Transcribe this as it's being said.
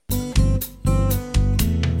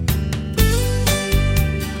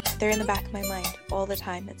in the back of my mind all the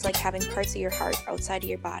time. It's like having parts of your heart outside of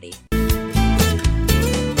your body.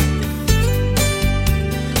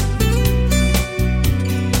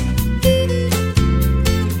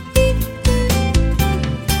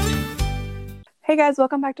 Hey guys,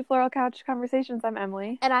 welcome back to Floral Couch Conversations. I'm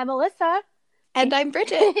Emily. And I'm Alyssa. And I'm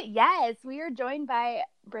Bridget. Yes, we are joined by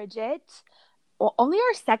Bridget. Well, only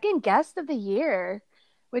our second guest of the year,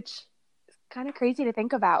 which is kind of crazy to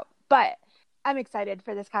think about. But I'm excited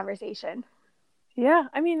for this conversation. Yeah,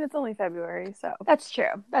 I mean, it's only February, so. That's true.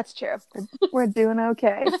 We're doing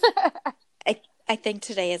okay. I think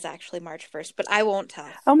today is actually March 1st, but I won't tell.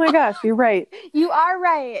 Oh my gosh, you're right. You are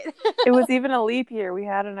right. It was even a leap year. We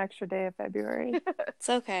had an extra day of February. It's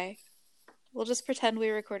okay. We'll just pretend we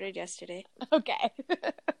recorded yesterday. Okay.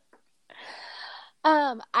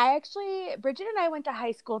 Bridget and I went to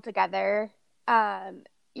high school together.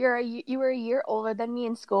 You were a year older than me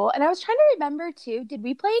in school, and I was trying to remember too, did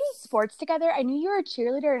we play any sports together? I knew you were a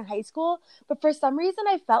cheerleader in high school, but for some reason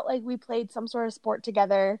I felt like we played some sort of sport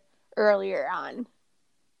together earlier on.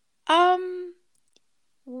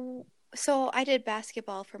 So I did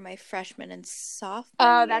basketball for my freshman and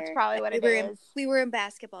sophomore year. That's probably what it is. We were in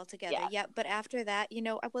basketball together, yeah. But after that,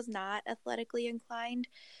 I was not athletically inclined,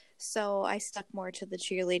 so I stuck more to the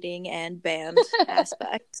cheerleading and band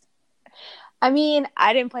aspect. I mean,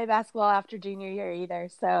 I didn't play basketball after junior year either,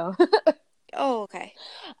 so. Oh, okay.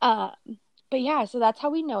 But yeah, so that's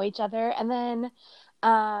how we know each other. And then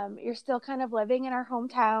you're still kind of living in our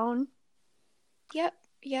hometown. Yep.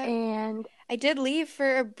 And I did leave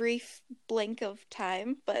for a brief blink of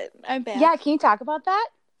time, but I'm back. Yeah, can you talk about that?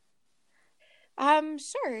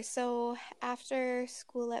 Sure. So after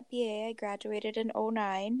school at BA, I graduated in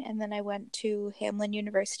 2009, and then I went to Hamline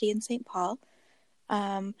University in St. Paul.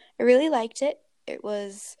 I really liked it. It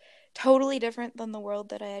was totally different than the world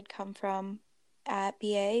that I had come from at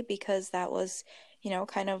BA, because that was,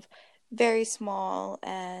 kind of very small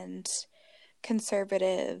and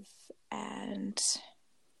conservative, and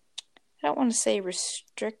I don't want to say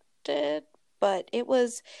restricted, but it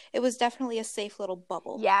was definitely a safe little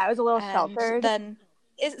bubble. Yeah, it was a little sheltered. Then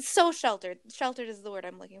it's so sheltered. Sheltered is the word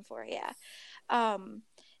I'm looking for. Yeah.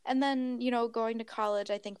 And then, going to college,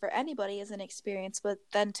 I think for anybody is an experience, but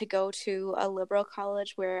then to go to a liberal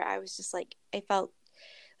college where I was just like, I felt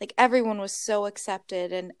like everyone was so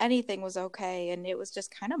accepted and anything was okay. And it was just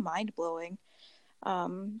kind of mind blowing,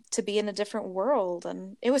 to be in a different world.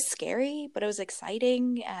 And it was scary, but it was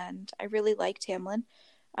exciting. And I really liked Hamline.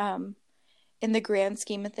 In the grand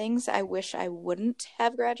scheme of things, I wish I wouldn't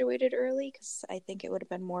have graduated early, because I think it would have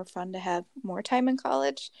been more fun to have more time in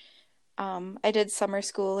college. I did summer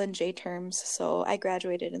school and J terms, so I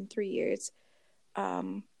graduated in 3 years.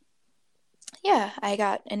 I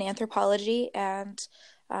got an anthropology and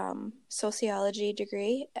sociology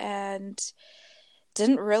degree, and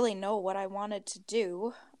didn't really know what I wanted to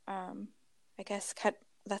do. I guess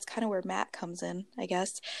that's kind of where Matt comes in, I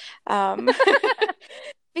guess.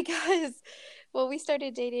 Because, well, we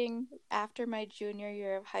started dating after my junior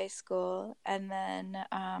year of high school, and then,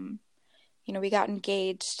 we got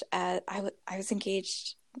engaged I was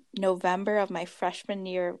engaged November of my freshman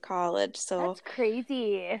year of college. So that's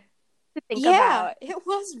crazy to think about. It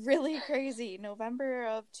was really crazy. November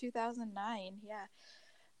of 2009.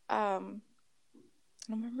 Yeah.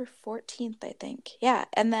 November 14th, I think. Yeah.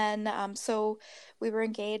 And then, so we were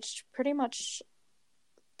engaged pretty much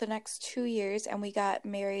the next 2 years, and we got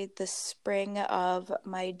married the spring of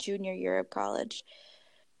my junior year of college.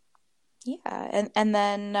 Yeah. And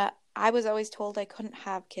then I was always told I couldn't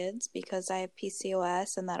have kids because I have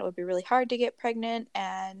PCOS and that it would be really hard to get pregnant.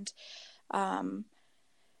 And,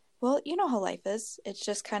 well, you know how life is. It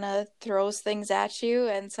just kind of throws things at you.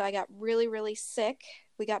 And so I got really, really sick.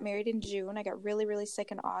 We got married in June. I got really, really sick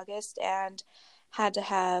in August and had to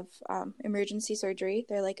have emergency surgery.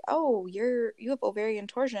 They're like, oh, you have ovarian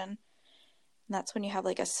torsion. And that's when you have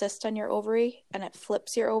like a cyst on your ovary, and it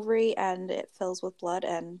flips your ovary and it fills with blood,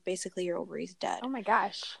 and basically your ovary's dead. Oh my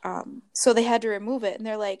gosh. So they had to remove it, and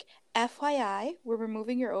they're like, FYI, we're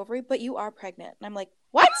removing your ovary, but you are pregnant. And I'm like,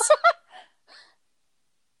 what?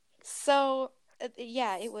 So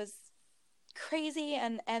yeah, it was crazy.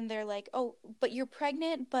 And they're like, oh, but you're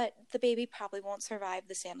pregnant, but the baby probably won't survive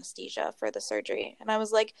this anesthesia for the surgery. And I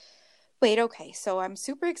was like, wait, okay, so I'm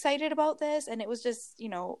super excited about this, and it was just,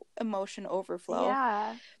 emotion overflow.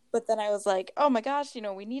 Yeah. But then I was like, oh my gosh,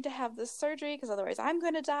 we need to have this surgery because otherwise I'm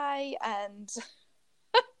going to die.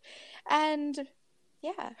 And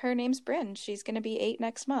yeah, her name's Bryn. She's going to be 8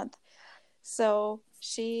 next month. So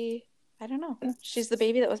I don't know. She's the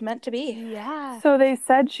baby that was meant to be. Yeah. So they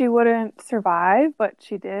said she wouldn't survive, but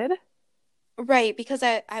she did? Right, because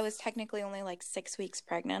I was technically only like 6 weeks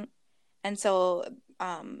pregnant. And so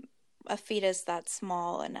a fetus that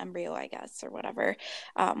small, an embryo, I guess, or whatever,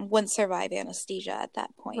 wouldn't survive anesthesia at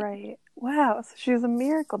that point. Right. Wow. So she was a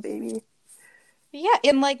miracle baby. Yeah,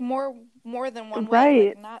 in like more than one way.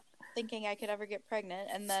 Like Right. not thinking I could ever get pregnant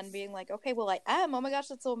and then being like, okay, well I am. Oh my gosh,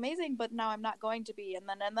 that's so amazing, but now I'm not going to be. And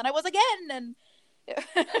then I was again and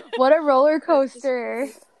What a roller it was just coaster.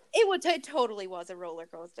 crazy. It totally was a roller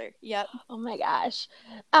coaster. Yep. Oh my gosh.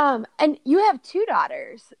 And you have two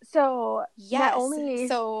daughters. So not Yes. only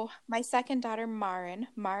So my second daughter, Marin,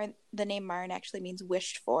 the name Marin actually means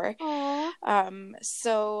wished for. Aw.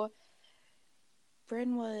 So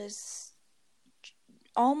Bryn was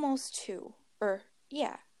almost 2, or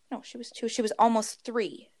yeah, no, she was 2. She was almost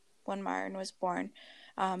 3 when Marin was born.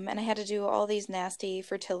 And I had to do all these nasty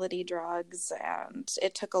fertility drugs, and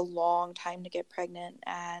it took a long time to get pregnant.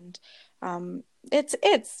 And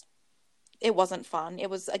it wasn't fun. It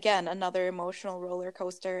was again another emotional roller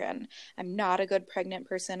coaster, and I'm not a good pregnant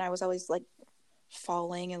person. I was always like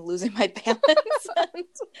falling and losing my balance. And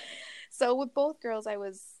so with both girls, I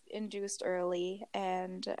was induced early,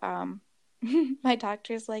 and my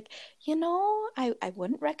doctor's like, I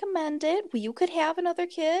wouldn't recommend it. You could have another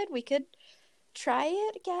kid. We could try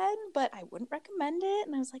it again, but I wouldn't recommend it.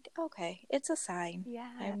 And I was like, okay, it's a sign. Yeah.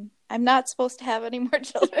 I'm not supposed to have any more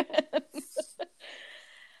children.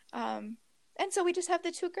 And so we just have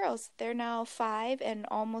the 2 girls. They're now 5 and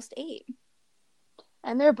almost 8.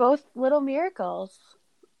 And they're both little miracles.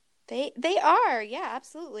 They are, yeah,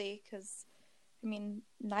 absolutely. Because I mean,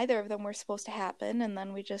 neither of them were supposed to happen, and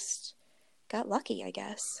then we just got lucky, I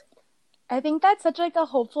guess. I think that's such like a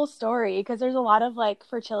hopeful story because there's a lot of like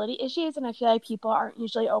fertility issues and I feel like people aren't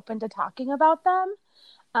usually open to talking about them.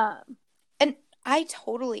 And I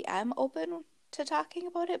totally am open to talking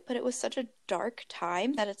about it, but it was such a dark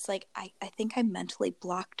time that it's like I think I mentally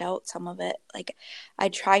blocked out some of it. Like I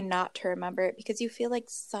try not to remember it because you feel like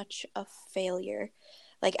such a failure.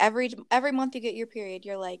 Like every month you get your period,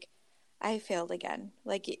 you're like, I failed again.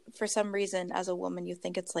 Like for some reason as a woman you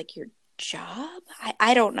think it's like your job.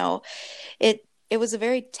 I don't know. It was a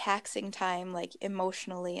very taxing time, like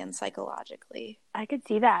emotionally and psychologically. I could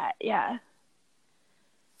see that. Yeah.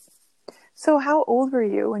 So how old were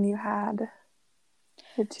you when you had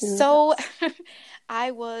the 2 So girls?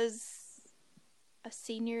 I was a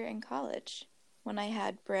senior in college when I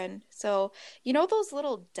had Bryn. So, you know those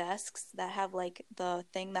little desks that have like the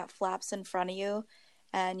thing that flaps in front of you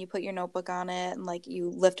and you put your notebook on it and like you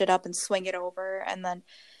lift it up and swing it over and then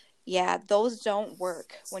yeah, those don't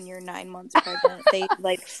work when you're 9 months pregnant. They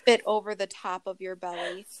like fit over the top of your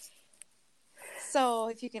belly. So,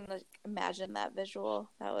 if you can like, imagine that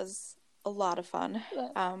visual, that was a lot of fun.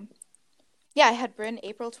 Yeah, I had Bryn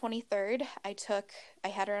April 23rd. I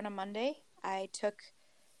had her on a Monday. I took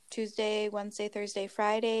Tuesday, Wednesday, Thursday,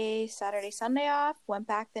 Friday, Saturday, Sunday off, went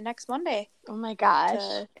back the next Monday. Oh my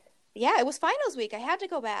gosh. Yeah, it was finals week. I had to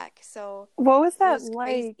go back. So What was it that was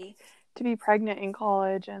like crazy. to be pregnant in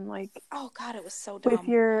college and like Oh God, it was so with dumb.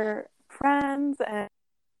 your friends and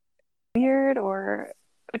weird, or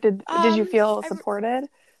did you feel supported?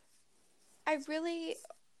 I really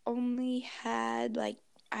only had like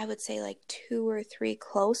I would say like 2 or 3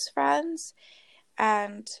 close friends,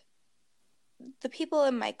 and the people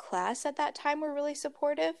in my class at that time were really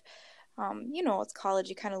supportive. It's college,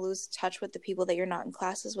 you kind of lose touch with the people that you're not in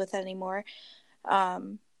classes with anymore.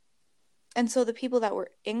 And so the people that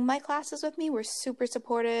were in my classes with me were super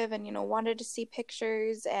supportive and, wanted to see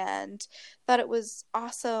pictures and thought it was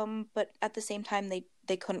awesome, but at the same time,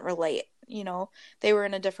 they couldn't relate. They were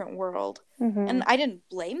in a different world. Mm-hmm. And I didn't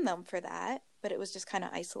blame them for that, but it was just kind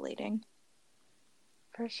of isolating.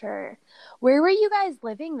 For sure. Where were you guys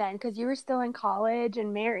living then? Because you were still in college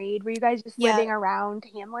and married. Were you guys just living around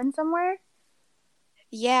Hamlin somewhere?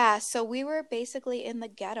 Yeah, so we were basically in the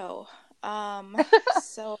ghetto.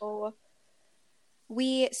 So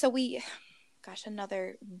we gosh,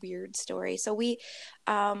 another weird story. So we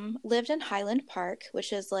lived in Highland Park,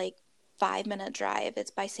 which is like 5-minute drive.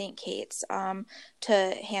 It's by St. Kate's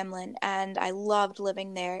to Hamlin, and I loved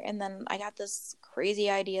living there. And then I got this crazy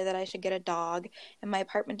idea that I should get a dog, and my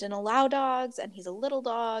apartment didn't allow dogs, and he's a little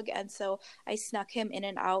dog, and so I snuck him in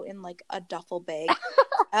and out in like a duffel bag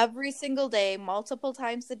every single day, multiple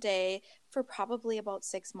times a day for probably about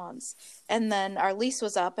 6 months. And then our lease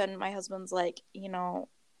was up, and my husband's like,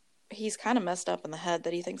 he's kind of messed up in the head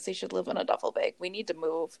that he thinks he should live in a duffel bag. We need to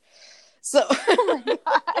move. So, oh my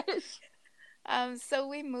gosh. So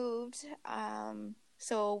we moved.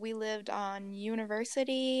 So we lived on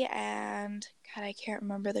University and God, I can't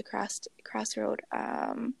remember the crossroad.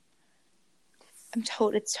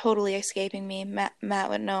 It's totally escaping me. Matt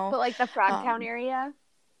would know. But like the Frogtown area?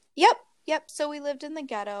 Yep. So we lived in the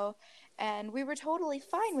ghetto, and we were totally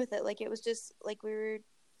fine with it. Like, it was just like we were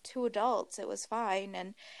two adults. It was fine.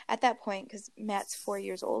 And at that point, because Matt's 4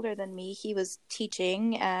 years older than me, he was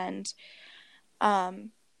teaching, and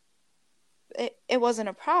it wasn't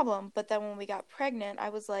a problem. But then when we got pregnant, I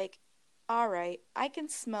was like, all right, I can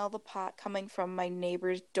smell the pot coming from my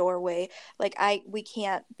neighbor's doorway. Like, we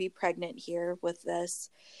can't be pregnant here with this.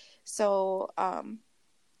 So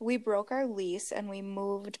we broke our lease and we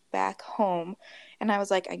moved back home. And I was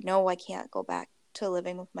like, I know I can't go back to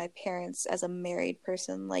living with my parents as a married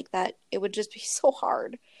person like that. It would just be so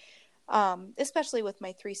hard, especially with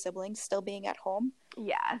my 3 siblings still being at home.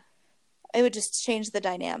 Yeah. It would just change the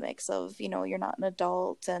dynamics of, you're not an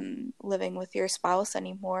adult and living with your spouse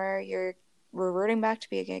anymore. You're reverting back to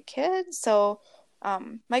being a kid. So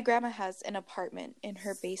my grandma has an apartment in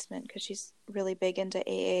her basement because she's really big into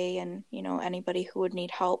AA, and, anybody who would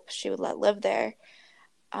need help, she would let live there.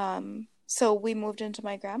 So we moved into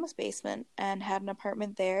my grandma's basement and had an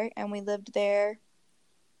apartment there, and we lived there.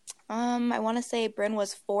 I want to say Bryn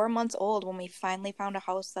was 4 months old when we finally found a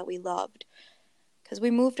house that we loved. Because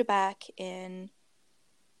we moved back in,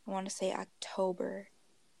 I want to say October,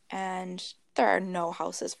 and there are no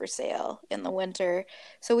houses for sale in the winter.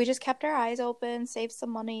 So we just kept our eyes open, saved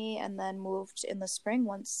some money, and then moved in the spring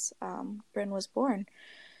once Bryn was born.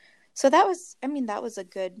 So that was a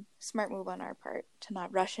good, smart move on our part to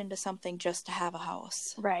not rush into something just to have a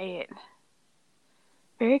house. Right.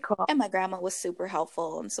 Very cool. And my grandma was super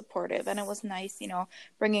helpful and supportive, and it was nice,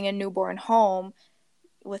 bringing a newborn home.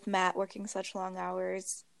 With Matt working such long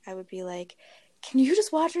hours, I would be like, can you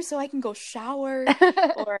just watch her so I can go shower?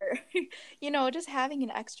 Or, just having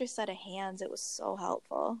an extra set of hands, it was so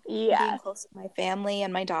helpful. Yeah. Being close to my family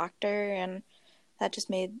and my doctor, and that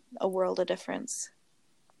just made a world of difference.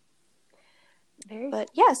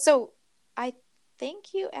 But yeah, so I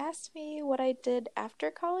think you asked me what I did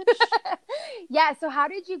after college. Yeah, so how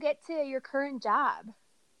did you get to your current job?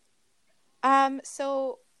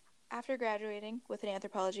 So after graduating with an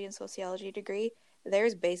anthropology and sociology degree,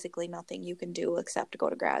 there's basically nothing you can do except to go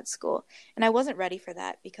to grad school. And I wasn't ready for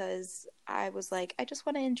that because I was like, I just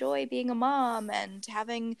want to enjoy being a mom and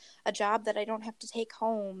having a job that I don't have to take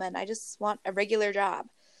home, and I just want a regular job.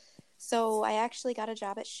 So I actually got a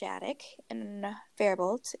job at Shattuck in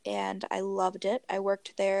Faribault, and I loved it. I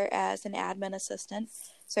worked there as an admin assistant.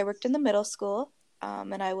 So I worked in the middle school,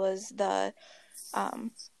 and I was the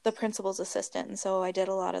principal's assistant. And so I did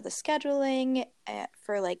a lot of the scheduling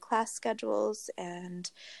for like class schedules, and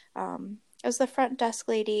I was the front desk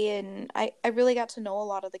lady, and I really got to know a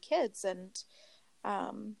lot of the kids, and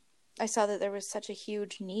I saw that there was such a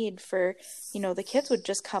huge need for, the kids would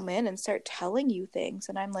just come in and start telling you things,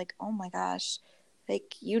 and I'm like, oh my gosh,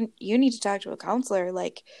 like you need to talk to a counselor,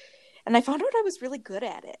 like, and I found out I was really good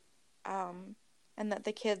at it, and that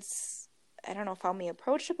the kids, I don't know, found me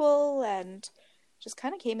approachable and just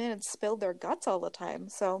kind of came in and spilled their guts all the time.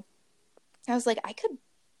 So I was like, I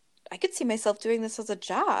could see myself doing this as a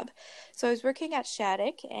job. So I was working at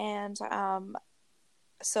Shattuck, and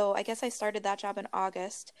so I guess I started that job in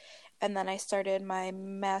August, and then I started my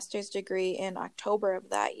master's degree in October of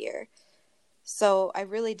that year. So I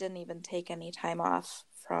really didn't even take any time off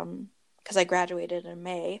because I graduated in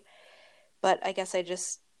May, but I guess I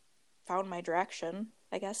just found my direction,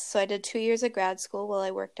 I guess. So I did 2 years of grad school while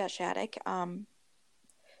I worked at Shattuck.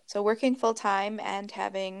 So working full-time and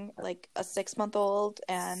having like a 6-month-old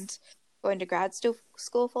and going to grad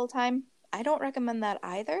school full-time, I don't recommend that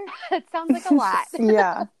either. It sounds like a lot.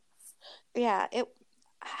 Yeah. Yeah,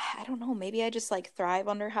 I don't know, maybe I just like thrive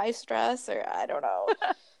under high stress, or I don't know.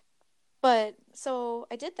 But so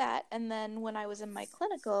I did that, and then when I was in my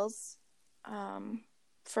clinicals,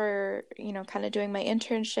 for, kind of doing my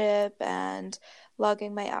internship and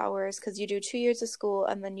logging my hours, because you do 2 years of school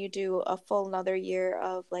and then you do a full another year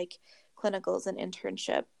of like clinicals and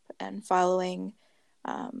internship and following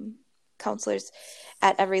counselors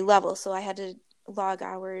at every level. So I had to log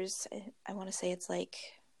hours. I want to say it's like,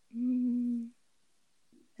 I'm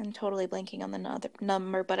totally blanking on the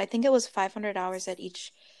number, but I think it was 500 hours at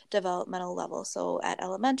each developmental level. So at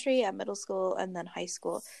elementary, at middle school, and then high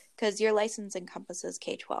school, because your license encompasses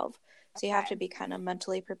K-12. So you have to be kind of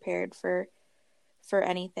mentally prepared for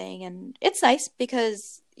anything. And it's nice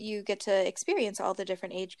because you get to experience all the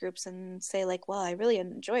different age groups and say like, well, I really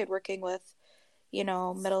enjoyed working with,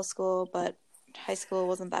 middle school, but high school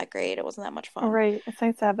wasn't that great. It wasn't that much fun. Right. It's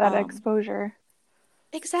nice to have that exposure.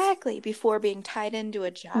 Exactly. Before being tied into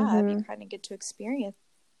a job, you kind of get to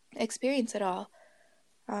experience it all.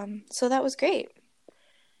 So that was great.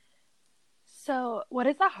 So, what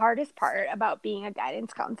is the hardest part about being a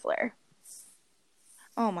guidance counselor?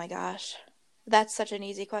 Oh my gosh. That's such an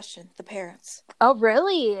easy question. The parents. Oh,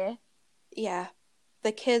 really? Yeah.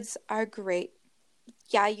 The kids are great.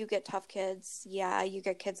 Yeah, you get tough kids. Yeah, you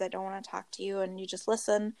get kids that don't want to talk to you and you just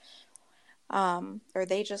listen. Or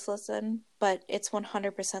they just listen. But it's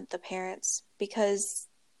 100% the parents because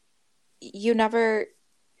you never,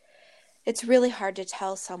 it's really hard to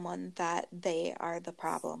tell someone that they are the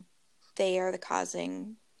problem. They are the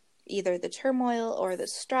causing either the turmoil or the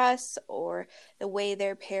stress or the way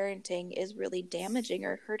they're parenting is really damaging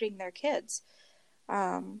or hurting their kids.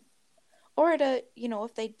 Um, or to,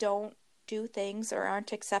 if they don't do things or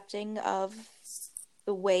aren't accepting of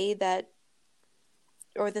the way that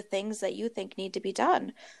or the things that you think need to be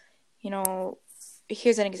done.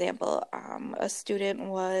 Here's an example. A student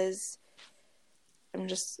was, I'm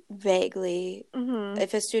just vaguely,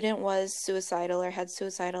 if a student was suicidal or had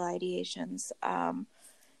suicidal ideations,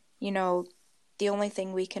 the only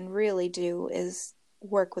thing we can really do is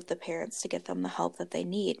work with the parents to get them the help that they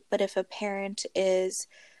need. But if a parent is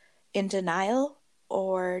in denial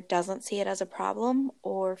or doesn't see it as a problem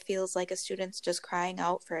or feels like a student's just crying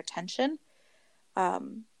out for attention,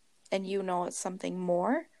 and it's something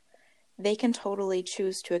more, they can totally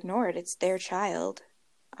choose to ignore it. It's their child.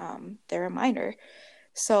 They're a minor.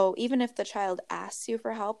 So even if the child asks you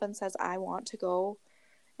for help and says, I want to go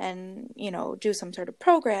and, do some sort of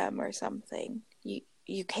program or something,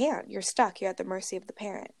 you can't. You're stuck. You're at the mercy of the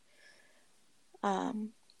parent.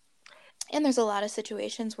 And there's a lot of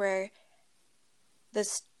situations where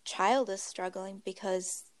this child is struggling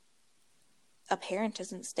because a parent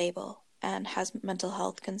isn't stable and has mental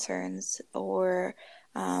health concerns or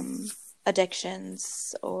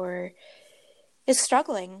addictions or is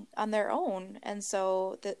struggling on their own. And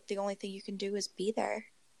so the only thing you can do is be there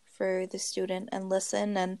for the student and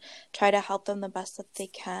listen and try to help them the best that they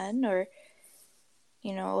can. Or,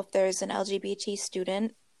 if there's an LGBT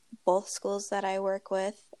student, both schools that I work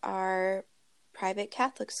with are private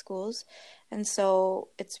Catholic schools. And so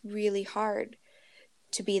it's really hard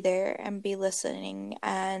to be there and be listening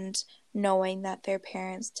and knowing that their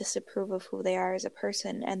parents disapprove of who they are as a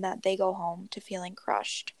person and that they go home to feeling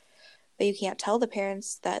crushed. But you can't tell the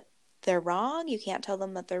parents that they're wrong. You can't tell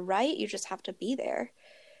them that they're right. You just have to be there.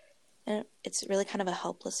 And it's really kind of a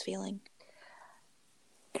helpless feeling.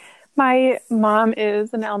 My mom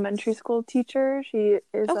is an elementary school teacher. She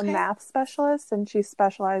is a Okay. math specialist, and she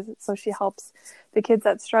specializes, so she helps the kids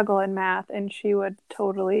that struggle in math. And she would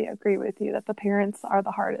totally agree with you that the parents are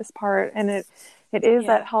the hardest part. And it is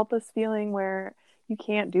that helpless feeling where you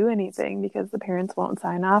can't do anything because the parents won't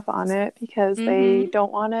sign off on it because they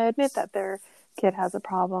don't want to admit that their kid has a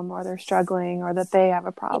problem or they're struggling or that they have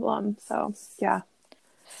a problem. So, yeah.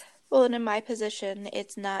 Well, and in my position,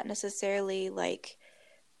 it's not necessarily like,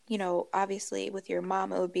 obviously with your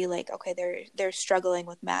mom, it would be like, okay, they're struggling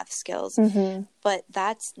with math skills, but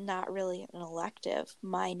that's not really an elective.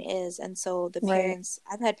 Mine is. And so the parents,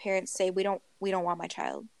 I've had parents say, we don't want my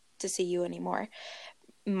child to see you anymore.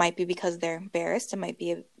 It might be because they're embarrassed. It might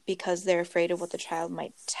be because they're afraid of what the child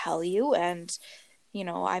might tell you. And,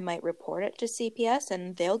 I might report it to CPS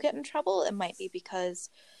and they'll get in trouble. It might be because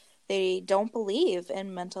they don't believe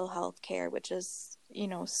in mental health care, which is,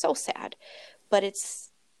 so sad. But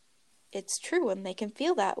it's true and they can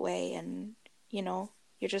feel that way and, you're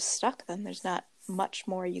just stuck then. There's not much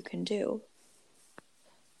more you can do.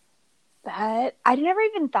 That I never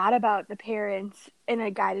even thought about the parents in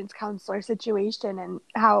a guidance counselor situation and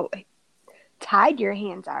how tied your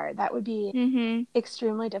hands are. That would be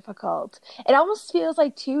extremely difficult. It almost feels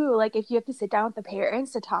like too, like if you have to sit down with the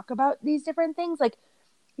parents to talk about these different things, like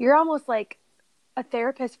you're almost like a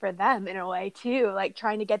therapist for them in a way too, like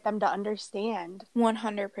trying to get them to understand.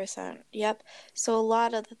 100%. Yep. So a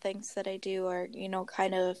lot of the things that I do are,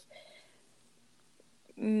 kind of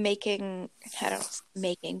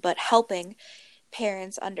but helping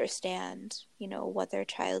parents understand, what their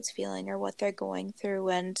child's feeling or what they're going through.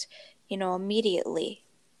 And, immediately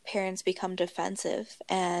parents become defensive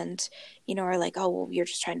and, are like, oh, well, you're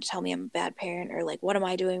just trying to tell me I'm a bad parent or like, what am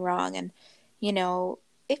I doing wrong? And,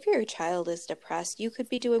 if your child is depressed, you could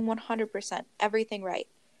be doing 100% everything right.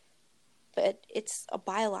 But it's a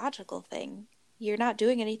biological thing. You're not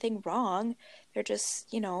doing anything wrong. They're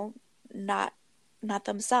just, not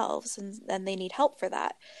themselves and they need help for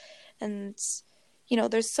that. And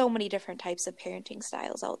there's so many different types of parenting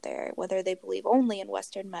styles out there, whether they believe only in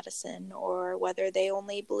Western medicine or whether they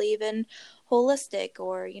only believe in holistic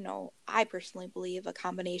or, I personally believe a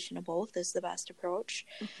combination of both is the best approach.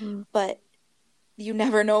 But you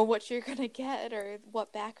never know what you're going to get or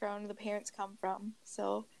what background the parents come from.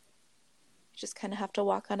 So you just kind of have to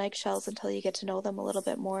walk on eggshells until you get to know them a little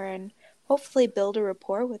bit more and hopefully build a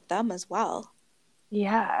rapport with them as well.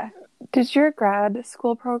 Yeah. Did your grad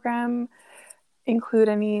school program include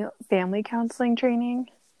any family counseling training?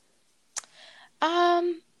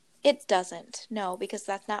 It doesn't, no, because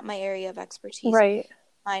that's not my area of expertise. Right.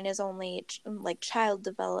 Mine is only like child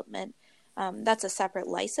development. That's a separate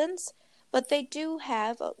license, but they do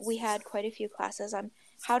have, we had quite a few classes on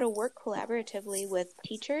how to work collaboratively with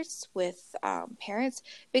teachers, with parents,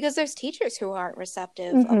 because there's teachers who aren't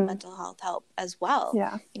receptive of mental health help as well.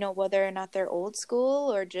 Yeah. You know, whether or not they're old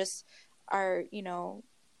school or just are, you know,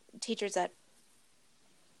 teachers that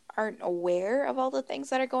aren't aware of all the things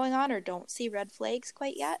that are going on or don't see red flags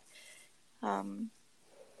quite yet.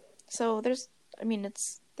 So there's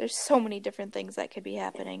so many different things that could be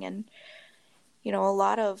happening, and you know, a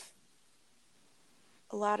lot of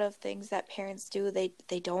things that parents do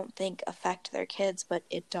they don't think affect their kids, but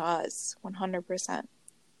it does 100%.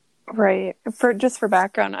 Right. For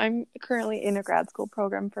background, I'm currently in a grad school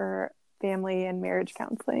program for family and marriage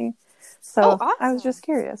counseling. So awesome. I was just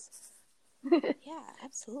curious. Yeah,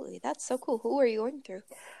 absolutely. That's so cool. Who are you going through?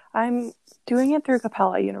 I'm doing it through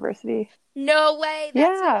Capella University. No way.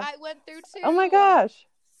 That's who I went through too. Oh my gosh.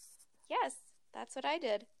 Yes, that's what I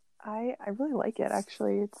did. I really like it,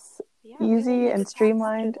 actually. It's easy and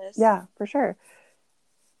streamlined. Yeah, for sure.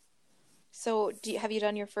 So have you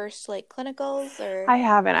done your first like clinicals or? I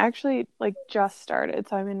haven't. I actually just started,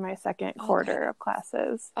 so I'm in my second quarter of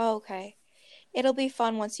classes. Oh, okay. It'll be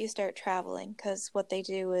fun once you start traveling, because what they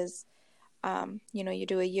do is you know, you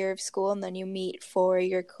do a year of school and then you meet for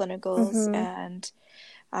your clinicals. And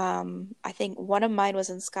I think one of mine was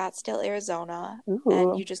in Scottsdale, Arizona. Ooh.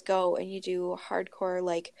 And you just go and you do hardcore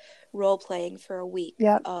like role playing for a week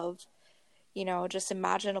of, you know, just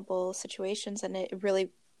imaginable situations. And it really,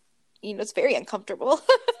 you know, it's very uncomfortable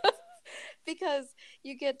because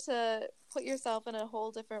you get to put yourself in a whole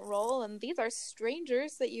different role, and these are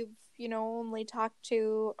strangers that you've, you know, only talked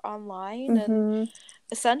to online, and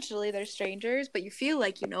essentially they're strangers, but you feel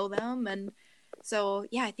like you know them. And so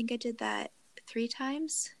yeah, I think I did that 3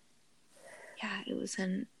 times. Yeah, it was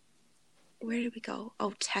in, where did we go?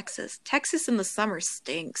 Oh, Texas in the summer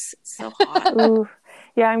stinks. It's so hot. Ooh.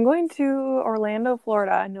 Yeah, I'm going to Orlando,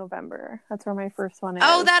 Florida in November. That's where my first one is.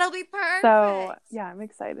 Oh, that'll be perfect. So yeah, I'm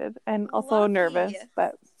excited and also nervous,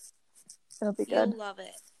 but it'll be good. You'll love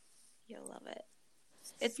it.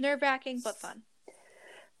 It's nerve-wracking but fun.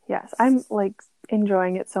 Yes, I'm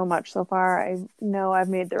enjoying it so much so far. I know I've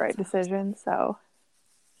made the right decision. So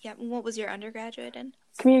yeah. What was your undergraduate in?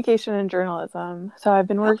 Communication and journalism. So I've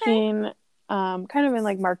been working kind of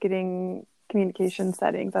in marketing communication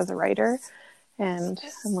settings as a writer, and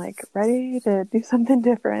I'm ready to do something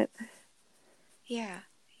different. Yeah.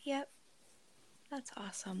 Yep. That's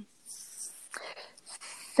awesome.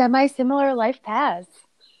 Semi-similar life paths.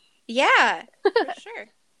 Yeah, for sure.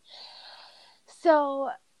 So,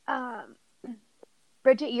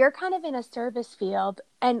 Bridget, you're kind of in a service field,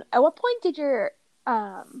 and at what point did your,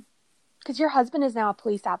 because your husband is now a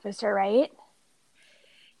police officer, right?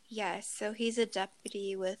 Yes, so he's a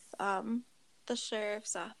deputy with the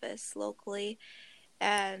sheriff's office locally,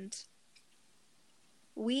 and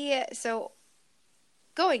so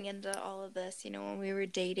going into all of this, you know, when we were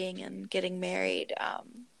dating and getting married,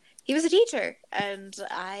 he was a teacher, and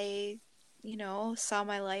I, you know, saw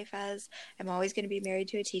my life as I'm always going to be married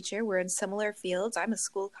to a teacher. We're in similar fields. I'm a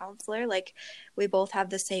school counselor. We both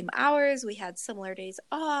have the same hours. We had similar days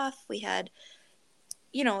off. We had,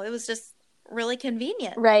 you know, it was just really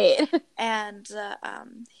convenient. Right. And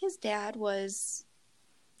his dad was,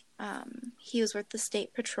 he was with the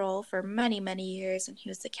state patrol for many, many years, and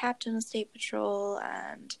he was the captain of state patrol,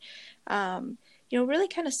 and, you know, really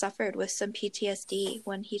kind of suffered with some PTSD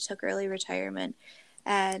when he took early retirement.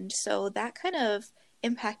 And so that kind of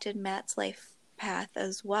impacted Matt's life path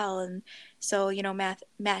as well. And so, you know, Matt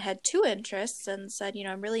had 2 interests and said, you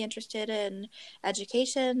know, I'm really interested in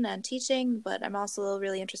education and teaching, but I'm also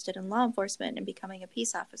really interested in law enforcement and becoming a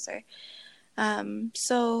peace officer.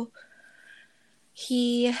 So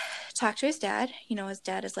he talked to his dad. You know, his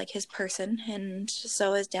dad is his person, and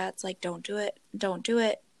so his dad's don't do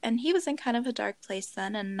it. And he was in kind of a dark place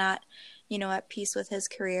then, and not, you know, at peace with his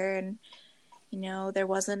career. And you know,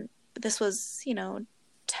 this was, you know,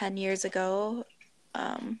 10 years ago.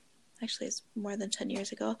 Actually, it's more than 10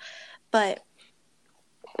 years ago. But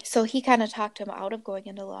so he kind of talked him out of going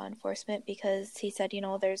into law enforcement, because he said, you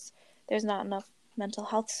know, there's not enough mental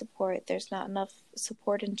health support. There's not enough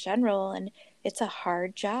support in general, and it's a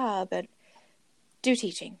hard job, and do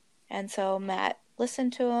teaching. And so Matt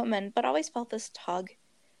listened to him, but always felt this tug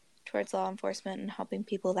towards law enforcement and helping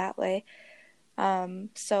people that way.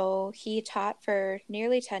 So he taught for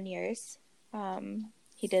nearly 10 years.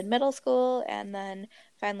 He did middle school and then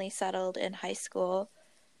finally settled in high school,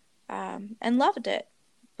 and loved it,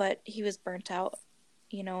 but he was burnt out.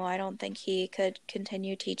 I don't think he could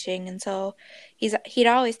continue teaching, and so he'd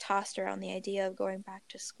always tossed around the idea of going back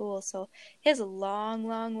to school. So his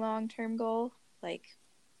long-term goal, like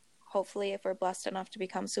hopefully if we're blessed enough to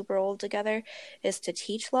become super old together, is to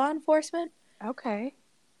teach law enforcement. Okay.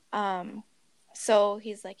 So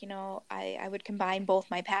he's like, I would combine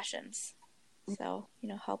both my passions. So,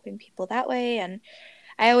 helping people that way. And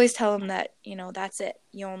I always tell him that, that's it.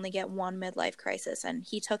 You only get one midlife crisis. And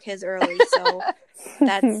he took his early. So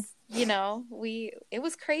that's, it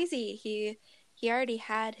was crazy. He already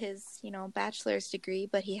had his, bachelor's degree,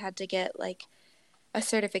 but he had to get like a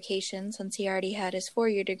certification since he already had his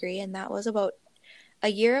 4-year degree. And that was about a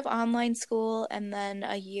year of online school and then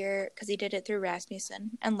a year, because he did it through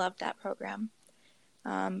Rasmussen and loved that program.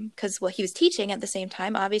 Because he was teaching at the same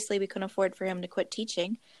time. Obviously, we couldn't afford for him to quit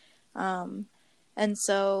teaching. And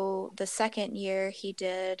so the second year he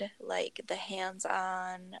did like the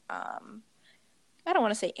hands-on, I don't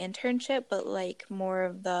want to say internship, but like more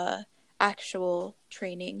of the actual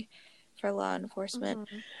training for law enforcement.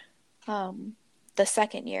 The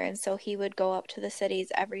second year. And so he would go up to the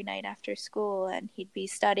cities every night after school and he'd be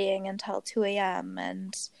studying until 2 a.m.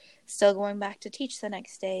 and still going back to teach the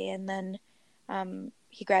next day. And then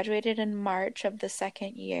he graduated in March of the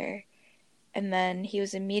second year, and then he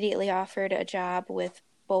was immediately offered a job with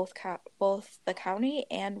both the county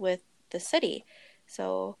and with the city.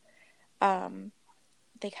 So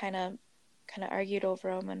they kind of argued over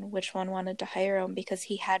him and which one wanted to hire him, because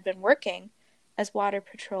he had been working as water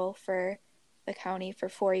patrol for the county for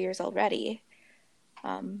 4 years already.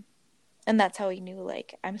 And that's how he knew,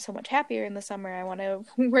 like, I'm so much happier in the summer. I want to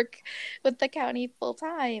work with the county full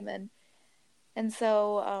time. And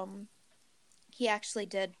so he actually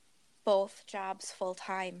did both jobs full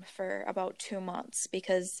time for about 2 months,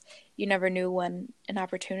 because you never knew when an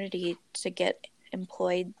opportunity to get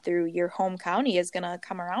employed through your home county is going to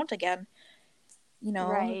come around again.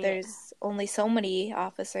 Right. There's only so many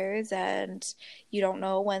officers, and you don't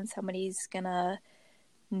know when somebody's going to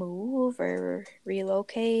move or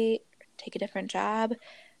relocate, take a different job.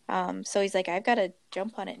 So he's like, I've got to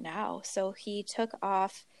jump on it now. So he took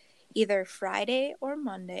off either Friday or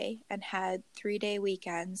Monday and had 3-day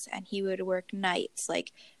weekends, and he would work nights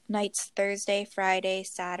Thursday, Friday,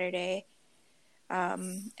 Saturday,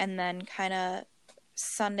 and then kind of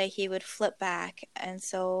Sunday he would flip back. And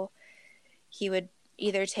so he would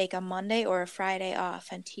either take a Monday or a Friday off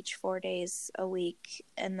and teach 4 days a week.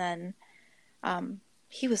 And then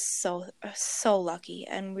he was so lucky,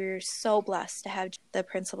 and we were so blessed to have the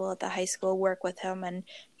principal at the high school work with him and,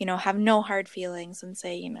 have no hard feelings and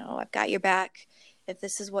say, I've got your back. If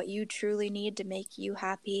this is what you truly need to make you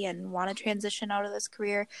happy and want to transition out of this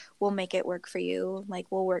career, we'll make it work for you. Like,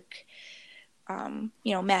 we'll work.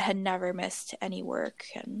 Matt had never missed any work,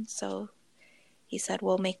 and so he said,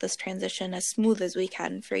 we'll make this transition as smooth as we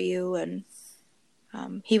can for you. And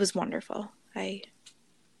he was wonderful.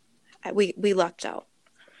 We lucked out.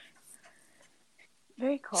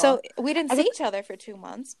 Very cool. So we didn't see each other for 2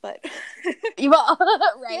 months, but well,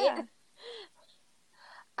 right?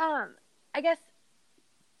 Yeah. I guess,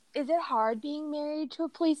 is it hard being married to a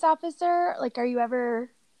police officer? Like, do you ever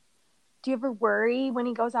worry when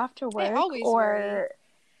he goes off to work? I always worry.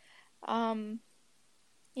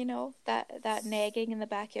 That nagging in the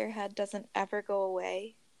back of your head doesn't ever go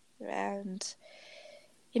away. And,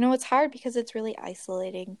 it's hard because it's really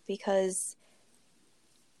isolating, because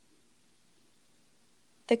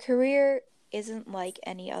the career isn't like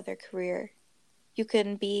any other career. You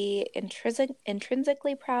can be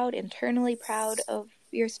intrinsically proud, internally proud of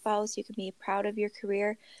your spouse. You can be proud of your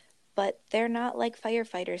career, but they're not like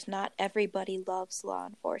firefighters. Not everybody loves law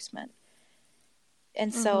enforcement.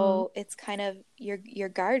 And so it's kind of, you're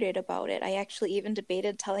guarded about it. I actually even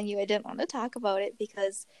debated telling you I didn't want to talk about it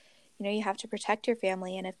because, you have to protect your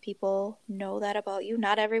family. And if people know that about you,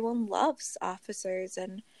 not everyone loves officers,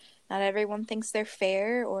 and not everyone thinks they're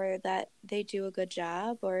fair or that they do a good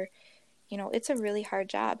job, or, it's a really hard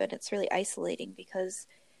job, and it's really isolating because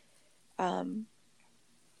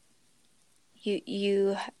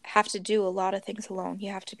you have to do a lot of things alone.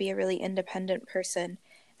 You have to be a really independent person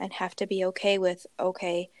and have to be okay with,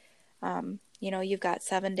 you've got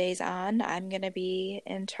 7 days on, I'm going to be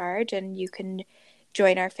in charge, and you can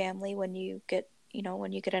join our family when you get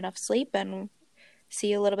enough sleep, and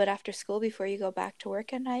see you a little bit after school before you go back to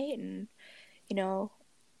work at night. And,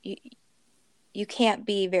 you can't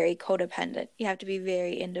be very codependent. You have to be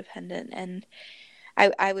very independent. And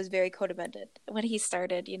I was very codependent when he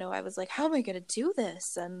started. I was like, how am I going to do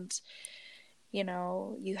this? And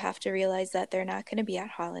you have to realize that they're not going to be at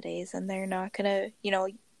holidays, and they're not going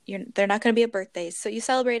to, they're not going to be at birthdays. So you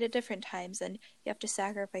celebrate at different times, and you have to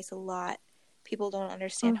sacrifice a lot. People don't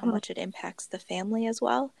understand how much it impacts the family as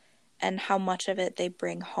well, and how much of it they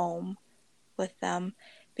bring home with them,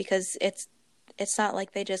 because it's not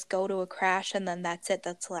like they just go to a crash and then that's it.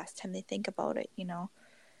 That's the last time they think about it,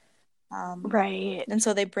 Right. And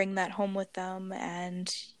so they bring that home with them,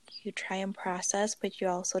 and you try and process, but you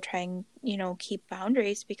also try and, keep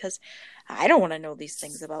boundaries, because I don't want to know these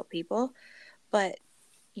things about people, but,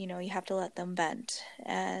 you have to let them vent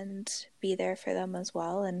and be there for them as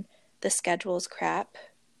well. And the schedule's crap,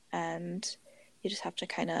 and you just have to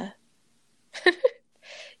kind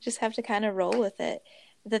of roll with it.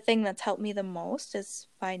 The thing that's helped me the most is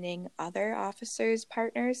finding other officers,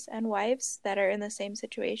 partners, and wives that are in the same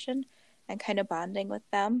situation and kind of bonding with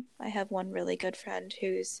them. I have one really good friend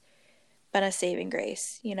who's been a saving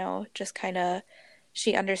grace, just kind of,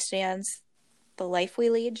 she understands the life we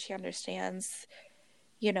lead. She understands,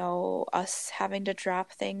 us having to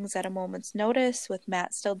drop things at a moment's notice. With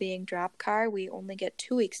Matt still being drop car, we only get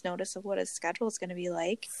 2 weeks notice of what his schedule is going to be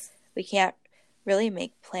like. We can't really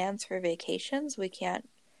make plans for vacations. We can't,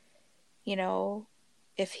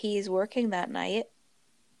 if he's working that night,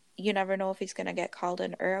 you never know if he's going to get called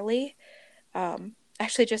in early.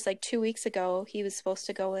 Actually, just like 2 weeks ago, he was supposed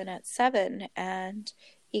to go in at 7, and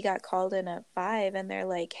he got called in at 5, and they're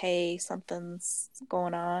like, hey, something's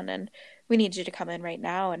going on, and we need you to come in right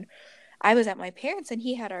now. And I was at my parents', and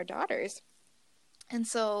he had our daughters. And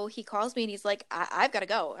so he calls me, and he's like, I've got to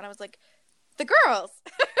go. And I was like, the girls.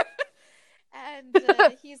 And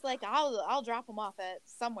he's like, I'll drop them off at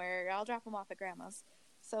somewhere. I'll drop them off at grandma's.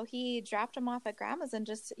 So he dropped them off at grandma's, and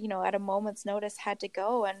just, at a moment's notice had to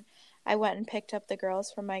go. And I went and picked up the girls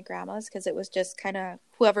from my grandma's, because it was just kind of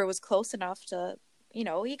whoever was close enough to, he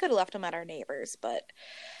could have left them at our neighbors, but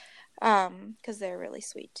because they're really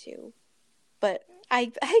sweet too. But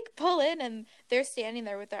I pull in, and they're standing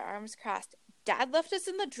there with their arms crossed. Dad left us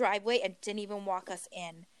in the driveway and didn't even walk us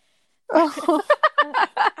in.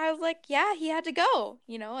 I was like, yeah, he had to go,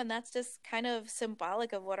 and that's just kind of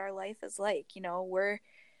symbolic of what our life is like.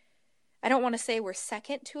 I don't want to say we're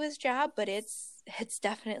second to his job, but it's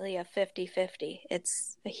definitely a 50-50.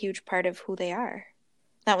 It's a huge part of who they are.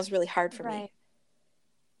 That was really hard for me.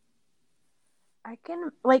 I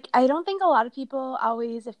don't think a lot of people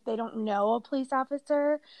always, if they don't know a police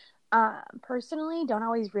officer, personally, don't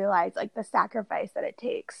always realize the sacrifice that it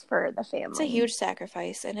takes for the family. It's a huge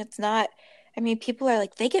sacrifice, and it's not, people are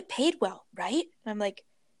like, they get paid well, right? And I'm like,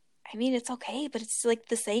 it's okay, but it's like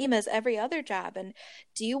the same as every other job. And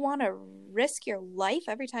do you want to risk your life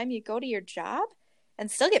every time you go to your job and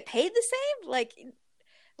still get paid the same? Like,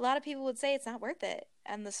 a lot of people would say it's not worth it.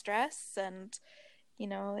 And the stress, and,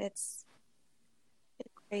 it's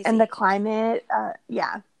crazy. And the climate,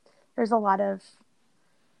 there's a lot of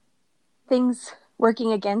things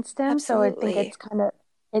working against him. Absolutely. So I think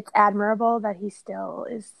it's admirable that he still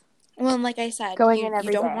is. Well, and like I said,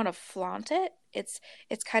 you don't want to flaunt it. It's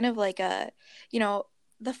kind of like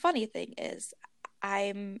the funny thing is,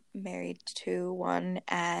 I'm married to one,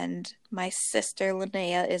 and my sister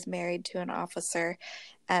Linnea is married to an officer,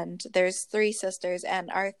 and there's 3 sisters,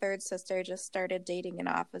 and our 3rd sister just started dating an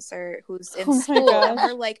officer who's in school, and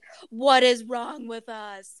we're like, what is wrong with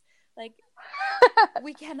us? Like,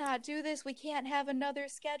 we cannot do this. We can't have another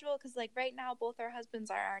schedule, because right now both our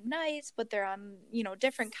husbands are on nights, but they're on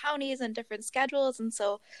different counties and different schedules, and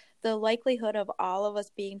so the likelihood of all of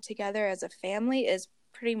us being together as a family is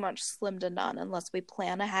pretty much slim to none, unless we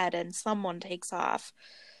plan ahead and someone takes off.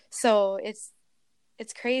 So it's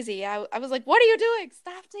crazy. I was like, what are you doing?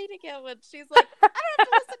 Stop dating him. And she's like, I don't have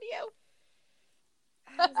to listen to you.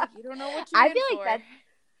 I was like, you don't know what you're in for. Like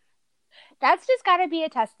that's just got to be a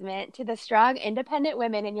testament to the strong, independent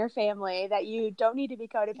women in your family, that you don't need to be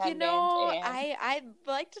codependent. I'd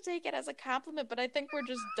like to take it as a compliment, but I think we're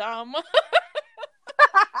just dumb.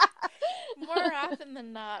 More often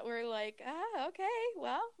than not, we're like, okay,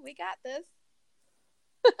 well, we got this.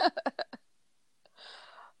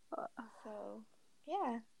 So,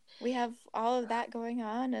 yeah, we have all of that going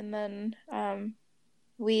on. And then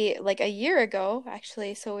we, a year ago,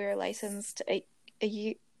 actually, so we were licensed a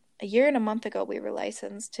year and a month ago, we were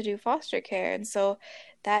licensed to do foster care. And so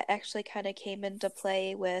that actually kind of came into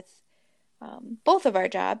play with both of our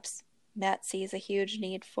jobs. Matt sees a huge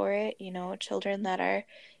need for it, children that are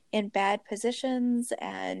in bad positions,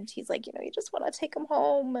 and he's like, you just want to take them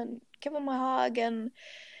home and give them a hug, and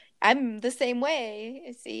I'm the same way.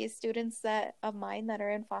 I see students of mine that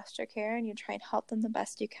are in foster care, and you try and help them the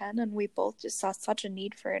best you can. And we both just saw such a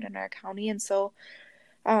need for it in our county, and so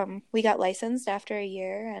we got licensed after a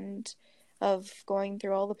year and of going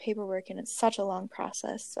through all the paperwork, and it's such a long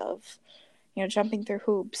process of jumping through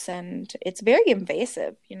hoops, and it's very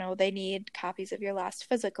invasive. They need copies of your last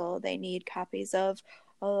physical, they need copies of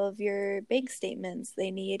all of your bank statements,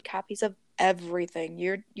 they need copies of everything,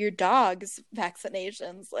 your dog's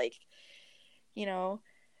vaccinations, like,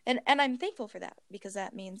 and I'm thankful for that, because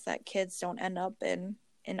that means that kids don't end up in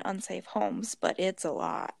unsafe homes, but it's a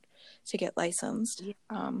lot to get licensed.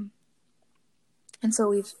 And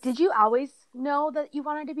so Did you always know that you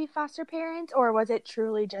wanted to be foster parents, or was it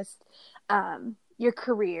truly just your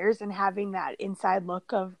careers and having that inside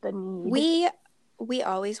look of the need? We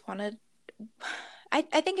always wanted, I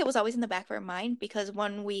think it was always in the back of our mind, because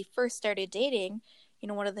when we first started dating,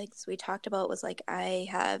 one of the things we talked about was like, I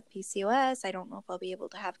have PCOS, I don't know if I'll be able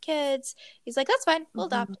to have kids. He's like, that's fine, we'll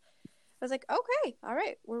adopt. I was like, okay, all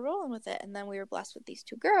right, we're rolling with it. And then we were blessed with these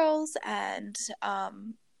 2 girls, and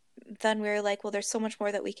then we were like, well, there's so much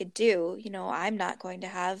more that we could do. I'm not going to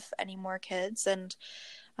have any more kids, and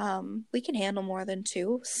we can handle more than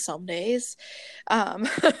 2 some days.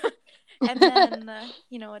 And then,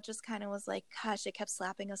 it just kind of was like, gosh, it kept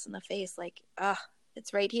slapping us in the face, like,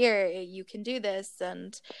 it's right here, you can do this.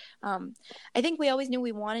 And I think we always knew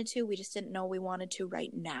we wanted to, we just didn't know we wanted to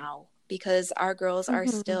right now, because our girls are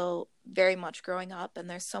still very much growing up, and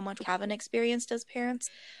there's so much we haven't experienced as parents.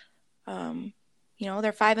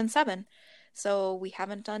 They're 5 and 7, so we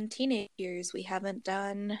haven't done teenage years, we haven't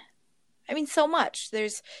done, so much.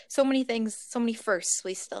 There's so many things, so many firsts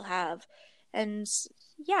we still have. And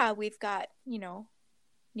yeah, we've got,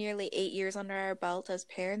 nearly 8 years under our belt as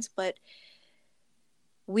parents, but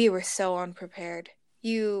we were so unprepared.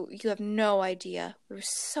 You have no idea. We were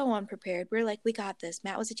so unprepared. We were like, we got this.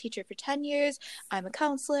 Matt was a teacher for 10 years. I'm a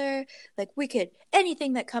counselor. Like, we could,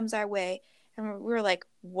 anything that comes our way. And we were like,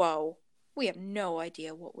 whoa, we have no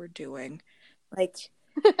idea what we're doing. Like,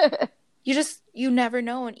 you never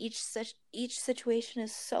know. And each situation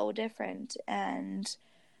is so different. And,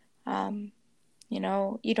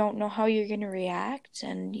 you don't know how you're going to react,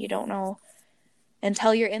 and you don't know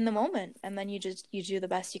until you're in the moment. And then you do the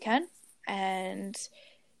best you can. And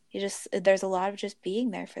there's a lot of just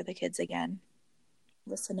being there for the kids again,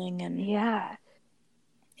 listening. And yeah.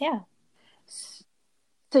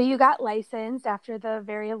 So you got licensed after the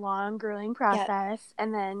very long, grueling process,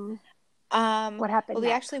 and then what happened? Well,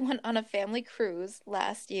 we actually went on a family cruise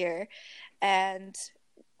last year, and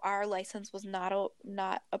our license was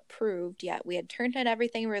not approved yet. We had turned in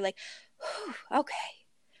everything. We were like, okay,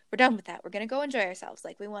 we're done with that. We're gonna go enjoy ourselves.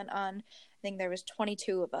 Like, we went on, I think there was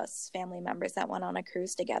 22 of us family members that went on a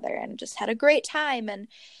cruise together and just had a great time. And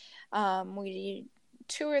we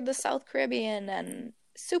toured the South Caribbean, and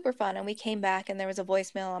super fun. And we came back, and there was a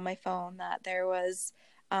voicemail on my phone that there was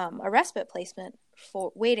a respite placement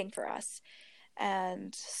waiting for us.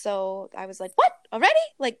 And so I was like, what, already?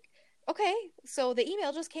 Like, okay, so the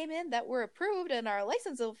email just came in that we're approved and our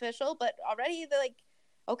license is official, but already they're like,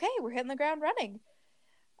 okay, we're hitting the ground running.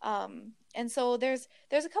 And so there's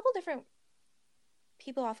a couple different,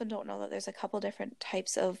 people often don't know that there's a couple different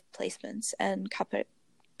types of placements and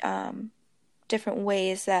different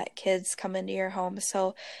ways that kids come into your home.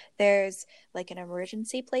 So there's like an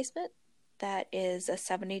emergency placement that is a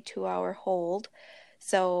 72-hour hold.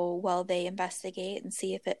 So while they investigate and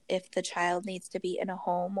see if the child needs to be in a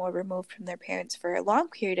home or removed from their parents for a long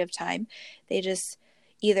period of time, they just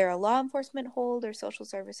either a law enforcement hold or social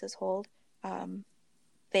services hold.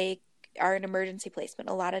 They are an emergency placement.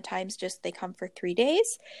 A lot of times just they come for 3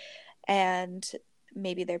 days, and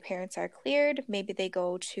maybe their parents are cleared. Maybe they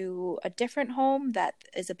go to a different home that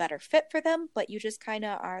is a better fit for them, but you just kind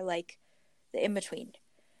of are like the in-between.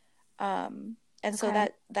 And so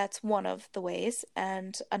that's one of the ways.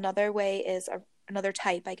 And another way is another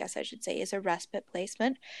type, I guess I should say, is a respite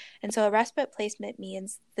placement. And so a respite placement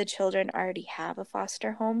means the children already have a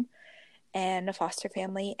foster home and a foster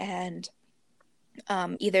family, and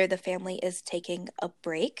either the family is taking a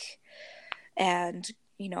break and,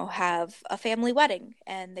 have a family wedding,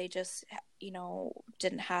 and they just,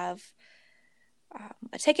 didn't have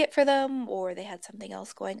a ticket for them, or they had something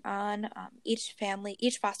else going on. Each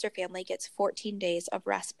foster family gets 14 days of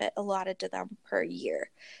respite allotted to them per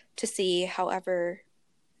year to see, however,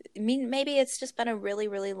 maybe it's just been a really,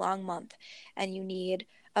 really long month and you need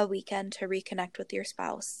a weekend to reconnect with your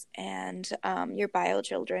spouse and your bio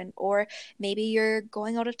children, or maybe you're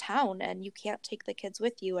going out of town and you can't take the kids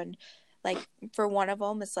with you. And like for one of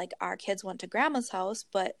them, it's like our kids went to grandma's house,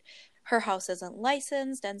 but her house isn't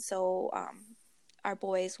licensed, and so our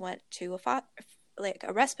boys went to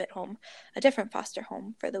a respite home, a different foster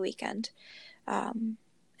home for the weekend.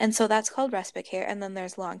 And so that's called respite care, and then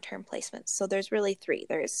there's long-term placements. So there's really three.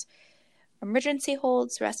 There's emergency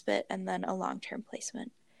holds, respite, and then a long-term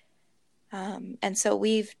placement. And so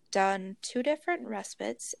we've done 2 different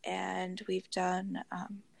respites, and we've done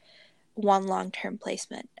 1 long-term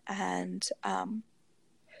placement. And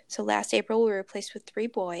so last April we were placed with 3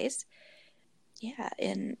 boys. Yeah,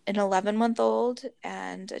 an 11-month-old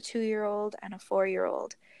and a 2-year-old and a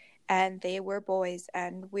 4-year-old. And they were boys,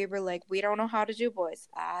 and we were like, we don't know how to do boys.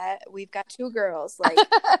 We've got 2 girls. Like,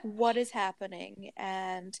 what is happening?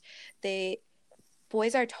 And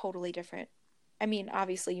boys are totally different. I mean,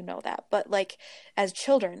 obviously you know that, but like as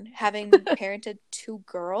children, having parented 2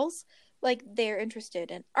 girls, like they're interested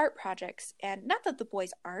in art projects, and not that the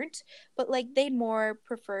boys aren't, but like they more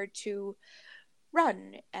prefer to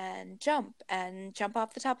run and jump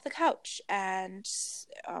off the top of the couch and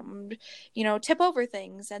tip over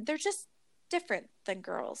things, and they're just different than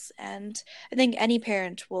girls. And I think any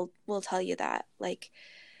parent will tell you that. Like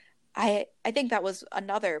I think that was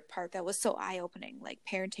another part that was so eye-opening, like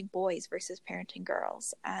parenting boys versus parenting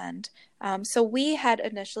girls. And so we had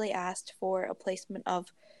initially asked for a placement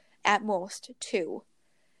of at most 2,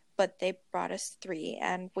 but they brought us 3,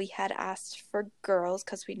 and we had asked for girls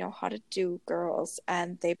because we know how to do girls,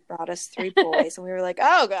 and they brought us 3 boys, and we were like,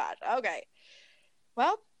 oh God, okay,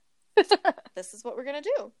 well, this is what we're gonna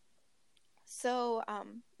do. So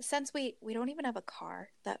since we don't even have a car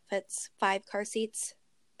that fits 5 car seats,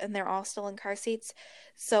 and they're all still in car seats,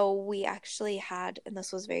 so we actually had, and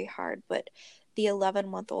this was very hard, but the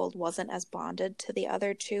 11-month-old wasn't as bonded to the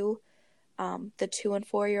other 2. The 2 and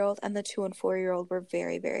 4-year-old, and the 2 and 4-year-old were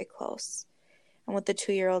very, very close. And with the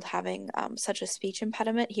 2-year-old having such a speech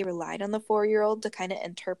impediment, he relied on the 4-year-old to kind of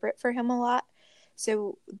interpret for him a lot.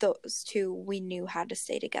 So those 2, we knew how to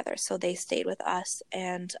stay together. So they stayed with us,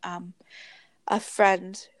 and a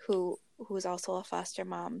friend who was also a foster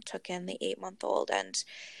mom took in the 8-month-old, and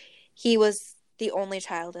he was the only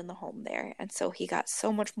child in the home there, and so he got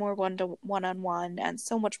so much more one-on-one and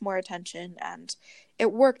so much more attention, and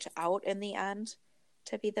it worked out in the end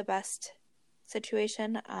to be the best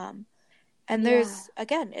situation. And there's,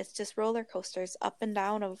 again, it's just roller coasters up and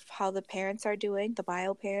down of how the parents are doing, the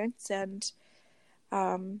bio parents, and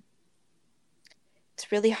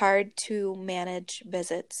it's really hard to manage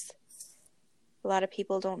visits. A lot of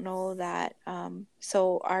people don't know that.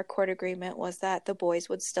 So our court agreement was that the boys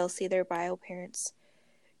would still see their bio parents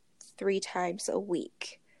 3 times a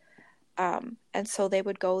week. And so they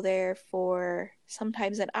would go there for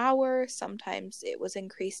sometimes an hour, sometimes it was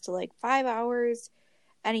increased to like 5 hours,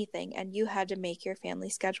 anything. And you had to make your family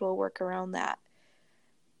schedule work around that.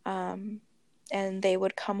 And they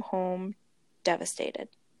would come home devastated.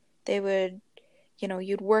 They would,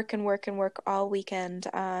 you'd work and work and work all weekend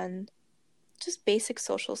on just basic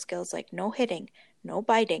social skills like no hitting, no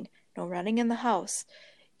biting, no running in the house,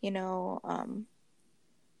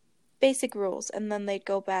 basic rules. And then they'd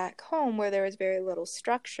go back home where there was very little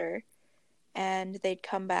structure, and they'd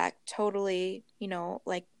come back totally,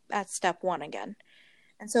 like at step 1 again.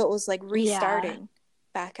 And so it was like restarting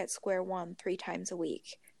back at square one 3 times a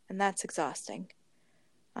week, and that's exhausting.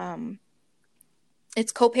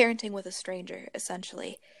 It's co-parenting with a stranger,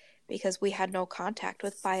 essentially, because we had no contact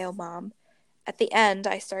with bio mom. At the end,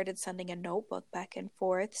 I started sending a notebook back and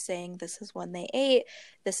forth saying this is when they ate,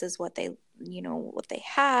 this is what they, what they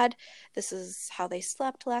had, this is how they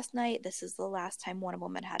slept last night, this is the last time one of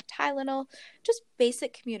them had Tylenol. Just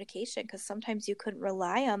basic communication, because sometimes you couldn't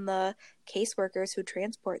rely on the caseworkers who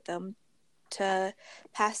transport them to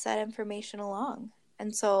pass that information along.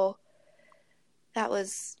 And so that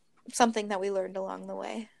was something that we learned along the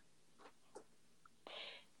way.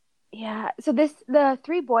 Yeah. So the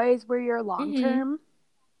 3 boys were your long-term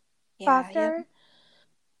foster?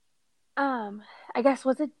 Yeah. I guess,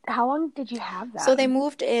 how long did you have them? So they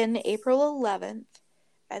moved in April 11th,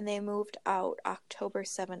 and they moved out October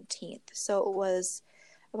 17th. So it was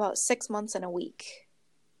about 6 months and a week.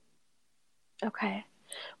 Okay.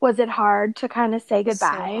 Was it hard to kind of say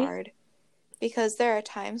goodbye? So hard. Because there are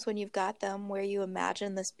times when you've got them where you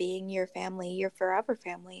imagine this being your family, your forever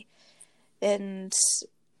family. And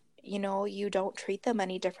you don't treat them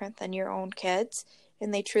any different than your own kids,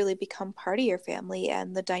 and they truly become part of your family,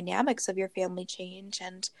 and the dynamics of your family change.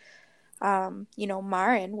 And,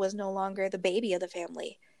 Marin was no longer the baby of the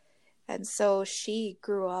family. And so she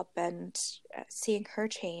grew up, and seeing her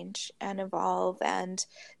change and evolve and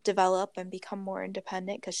develop and become more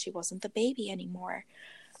independent because she wasn't the baby anymore,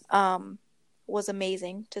 was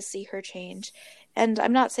amazing to see her change. And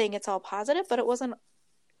I'm not saying it's all positive, but it wasn't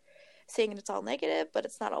saying it's all negative, but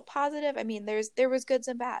it's not all positive. I mean, there was goods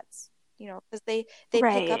and bads, you know, because they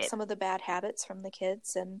pick up some of the bad habits from the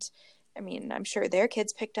kids, and I mean, I'm sure their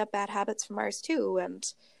kids picked up bad habits from ours too, and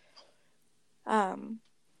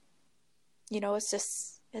you know, it's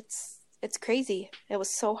just it's crazy. It was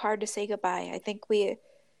so hard to say goodbye. I think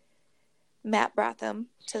Matt brought them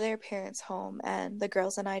to their parents' home, and the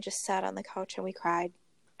girls and I just sat on the couch and we cried.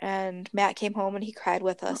 And Matt came home and he cried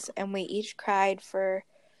with us, and we each cried for,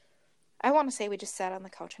 I want to say we just sat on the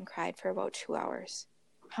couch and cried for about 2 hours.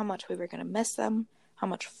 How much we were going to miss them, how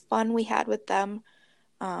much fun we had with them.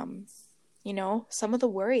 You know, some of the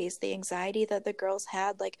worries, the anxiety that the girls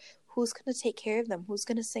had, like, who's going to take care of them? Who's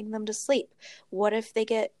going to sing them to sleep? What if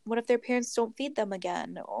their parents don't feed them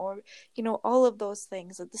again? Or, you know, all of those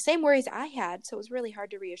things. The same worries I had, so it was really hard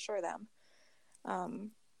to reassure them.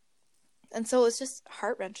 And so it was just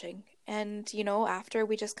heart-wrenching. And, you know, after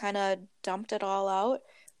we just kind of dumped it all out,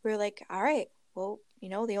 we were like, all right, well, you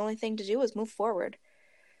know, the only thing to do is move forward.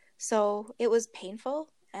 So it was painful,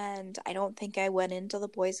 and I don't think I went into the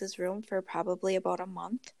boys' room for probably about a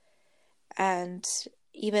month. And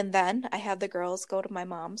even then, I had the girls go to my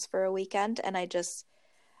mom's for a weekend, and I just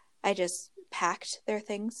packed their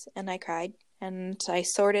things, and I cried, and I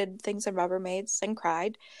sorted things in Rubbermaids and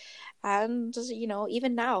cried. And, you know,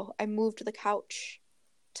 even now, I moved the couch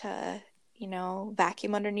to, you know,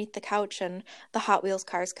 vacuum underneath the couch, and the Hot Wheels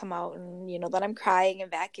cars come out, and, you know, then I'm crying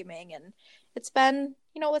and vacuuming, and it's been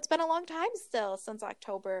a long time still since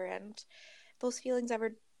October, and those feelings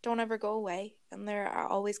don't ever go away, and they're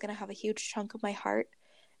always going to have a huge chunk of my heart,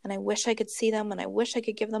 and I wish I could see them, and I wish I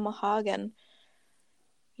could give them a hug, and,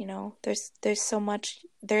 you know, there's so much,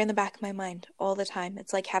 they're in the back of my mind all the time.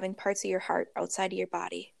 It's like having parts of your heart outside of your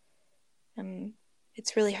body, and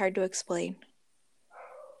it's really hard to explain.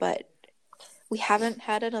 But we haven't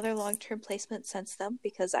had another long-term placement since then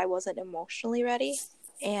because I wasn't emotionally ready,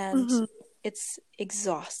 and it's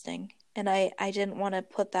exhausting. And I didn't want to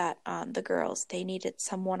put that on the girls. They needed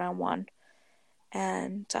some one-on-one.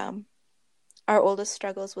 And our oldest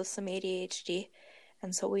struggles with some ADHD,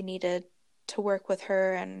 and so we needed to work with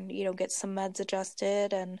her and, you know, get some meds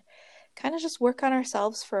adjusted and kind of just work on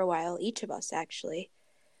ourselves for a while, each of us actually,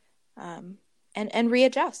 and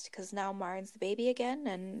readjust, because now Marin's the baby again,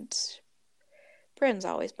 and Bryn's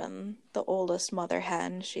always been the oldest mother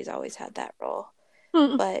hen. She's always had that role.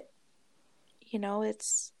 But, you know,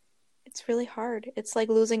 it's really hard. It's like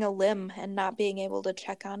losing a limb and not being able to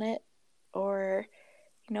check on it, or,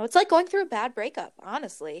 you know, it's like going through a bad breakup,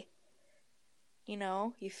 honestly. You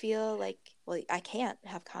know, you feel like, well, I can't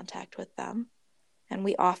have contact with them. And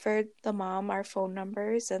we offered the mom our phone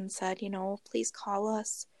numbers and said, you know, please call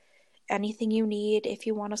us. Anything you need, if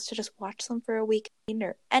you want us to just watch them for a weekend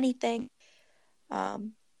or anything.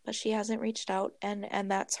 But she hasn't reached out, and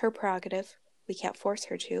that's her prerogative. We can't force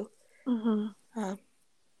her to. And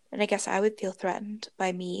I guess I would feel threatened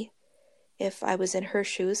by me if I was in her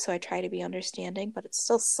shoes, so I try to be understanding, but it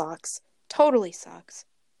still sucks. Totally sucks.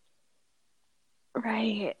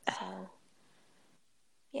 Right. So,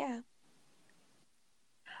 yeah.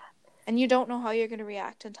 And you don't know how you're going to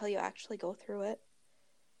react until you actually go through it.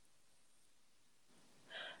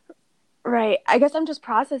 Right. I guess I'm just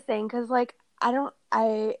processing because, like,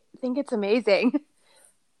 I think it's amazing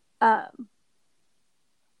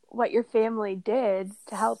what your family did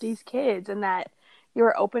to help these kids, and that you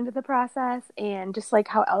were open to the process, and just, like,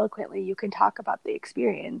 how eloquently you can talk about the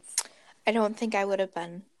experience. I don't think I would have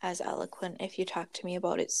been as eloquent if you talked to me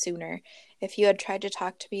about it sooner. If you had tried to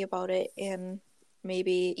talk to me about it in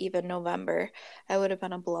maybe even November, I would have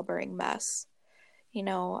been a blubbering mess. You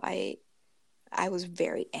know, I was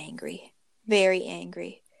very angry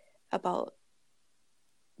about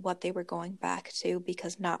what they were going back to,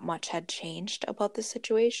 because not much had changed about the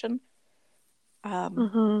situation.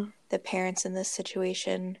 The parents in this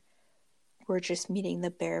situation were just meeting the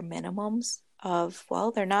bare minimums of,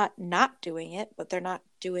 well, they're not doing it, but they're not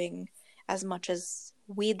doing as much as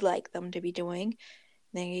we'd like them to be doing.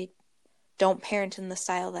 They don't parent in the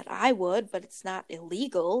style that I would, but it's not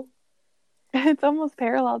illegal. It's almost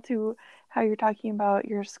parallel to how you're talking about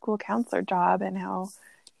your school counselor job and how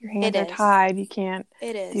your hands are tied. You can't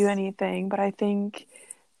do anything. But I think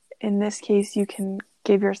in this case, you can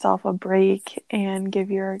give yourself a break and give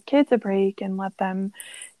your kids a break and let them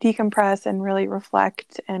decompress and really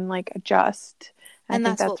reflect and, like, adjust. And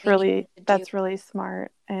I think that's really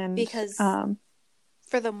smart. And because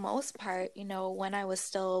For the most part, when I was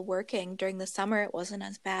still working during the summer, it wasn't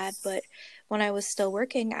as bad. But when I was still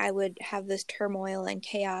working, I would have this turmoil and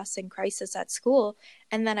chaos and crisis at school.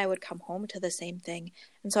 And then I would come home to the same thing.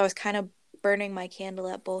 And so I was kind of burning my candle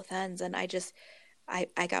at both ends. And I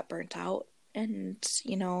got burnt out. And,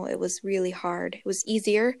 it was really hard. It was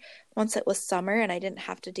easier once it was summer and I didn't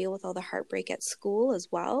have to deal with all the heartbreak at school as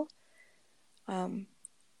well.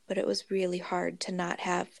 But it was really hard to not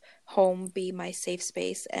have home be my safe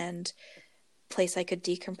space and place I could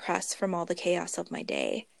decompress from all the chaos of my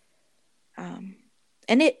day. And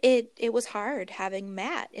it was hard having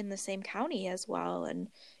Matt in the same county as well, and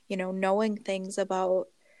knowing things about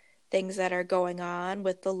things that are going on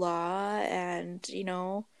with the law, and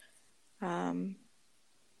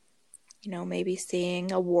maybe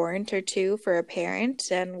seeing a warrant or two for a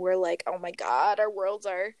parent, and we're like, oh my God, our worlds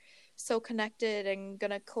are so connected and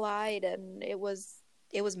gonna collide. And it was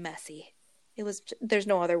messy. There's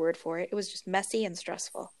no other word for it. It was just messy and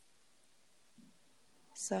stressful.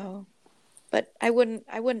 So, but I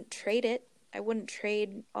wouldn't trade it. I wouldn't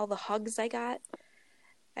trade all the hugs I got.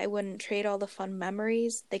 I wouldn't trade all the fun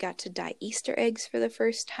memories. They got to dye Easter eggs for the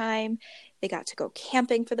first time. They got to go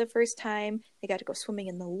camping for the first time. They got to go swimming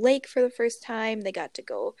in the lake for the first time. They got to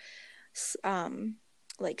go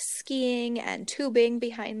like skiing and tubing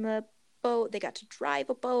behind the boat. They got to drive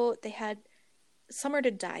a boat. They had summer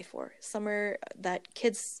to die for. Summer that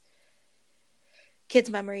kids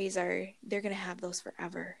memories they're going to have those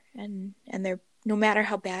forever. And they're, no matter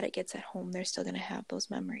how bad it gets at home, they're still going to have those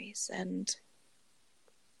memories. And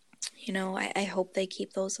I hope they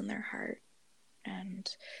keep those in their heart. And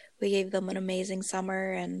we gave them an amazing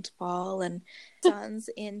summer and fall, and sons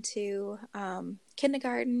into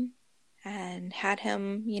kindergarten, and had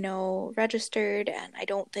him, registered. And I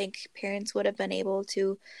don't think parents would have been able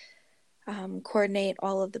to coordinate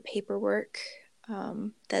all of the paperwork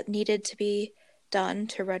that needed to be done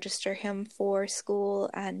to register him for school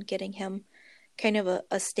and getting him kind of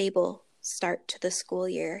a stable start to the school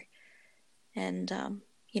year. And,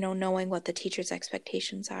 knowing what the teacher's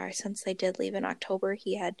expectations are. Since they did leave in October,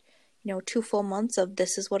 he had, 2 full months of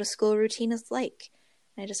this is what a school routine is like.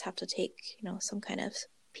 And I just have to take, some kind of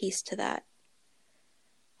piece to that,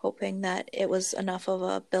 hoping that it was enough of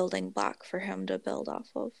a building block for him to build off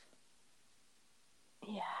of.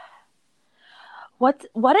 Yeah. What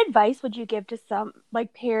advice would you give to some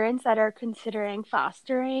parents that are considering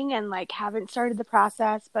fostering and haven't started the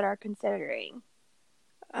process but are considering?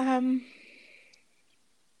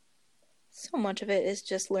 So much of it is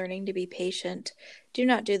just learning to be patient. Do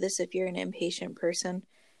not do this if you're an impatient person,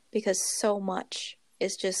 because so much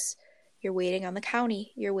is just, you're waiting on the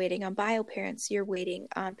county, you're waiting on bio parents, you're waiting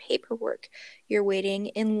on paperwork, you're waiting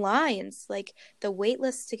in lines. Like, the wait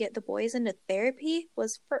list to get the boys into therapy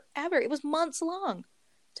was forever. It was months long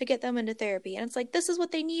to get them into therapy. And it's like, this is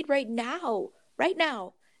what they need right now,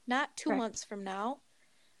 not 2 months from now.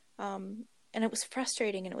 And it was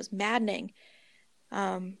frustrating and it was maddening.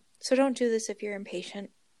 So don't do this if you're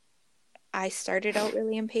impatient. I started out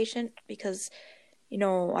really impatient because,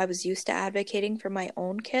 I was used to advocating for my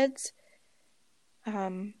own kids.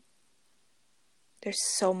 There's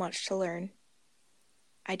so much to learn.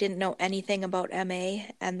 I didn't know anything about MA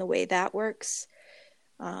and the way that works.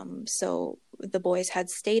 So the boys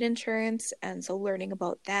had state insurance, and so learning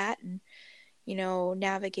about that and,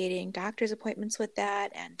 navigating doctor's appointments with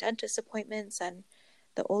that and dentist appointments. And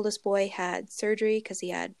the oldest boy had surgery because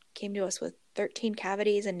he came to us with 13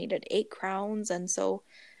 cavities and needed 8 crowns. And so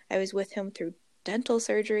I was with him through dental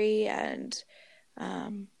surgery, and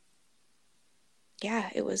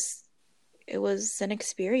it was an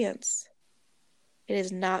experience. It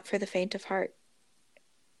is not for the faint of heart.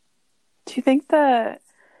 Do you think the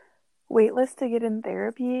wait list to get in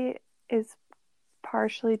therapy is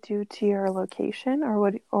partially due to your location,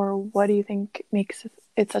 or what do you think makes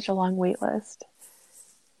it such a long wait list?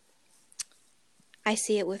 I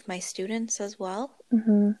see it with my students as well.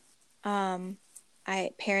 Mm-hmm.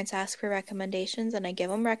 Parents ask for recommendations, and I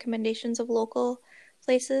give them recommendations of local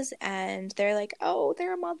places, and they're like, "Oh,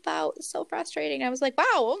 they're a month out. It's so frustrating." I was like,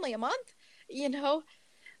 "Wow, only a month?"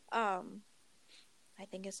 I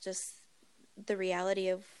think it's just the reality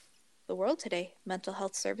of the world today. Mental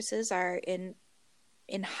health services are in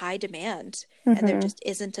high demand, mm-hmm. and there just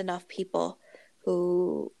isn't enough people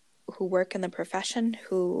who work in the profession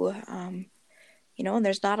who and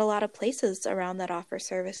there's not a lot of places around that offer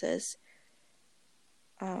services.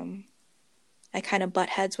 I kind of butt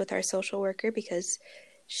heads with our social worker because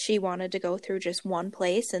she wanted to go through just one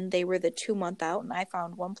place, and they were the 2 month out, and I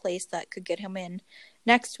found one place that could get him in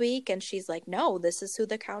next week, and she's like, no, this is who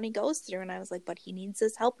the county goes through. And I was like, but he needs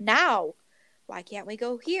his help now. why can't we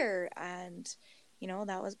go here? And, you know,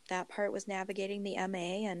 that part was navigating the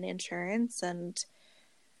MA and insurance. And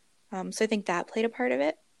so I think that played a part of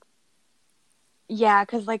it. Yeah,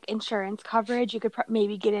 because like insurance coverage, you could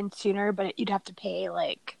maybe get in sooner, but you'd have to pay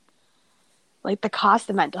like the cost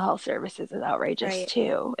of mental health services is outrageous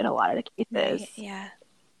too in a lot of the cases. Right, yeah.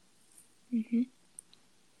 Mm-hmm.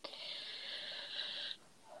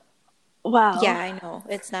 Wow. Yeah, I know.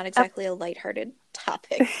 It's not exactly a lighthearted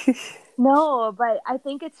topic. No, but I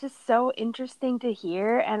think it's just so interesting to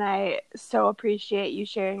hear, and I so appreciate you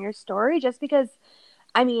sharing your story just because,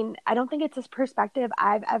 I mean, I don't think it's this perspective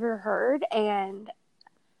I've ever heard, and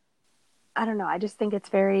I don't know, I just think it's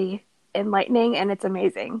very enlightening, and it's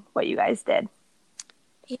amazing what you guys did.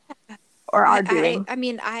 Yeah. Or are doing. I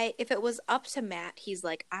mean, if it was up to Matt, he's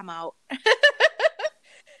like, I'm out.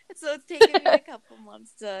 So it's taken me a couple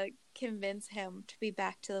months to convince him to be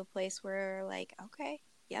back to the place where, like, okay,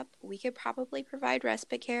 yep, we could probably provide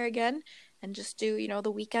respite care again and just do, you know,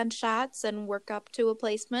 the weekend shots and work up to a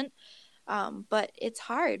placement. But it's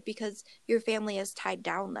hard because your family is tied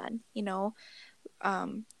down then, you know.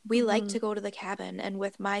 We like to go to the cabin, and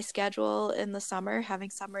with my schedule in the summer, having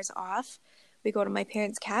summers off, we go to my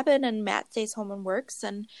parents' cabin and Matt stays home and works,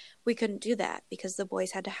 and we couldn't do that because the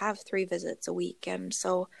boys had to have 3 visits a week. And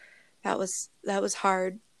so that was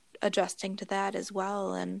hard adjusting to that as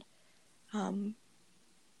well. And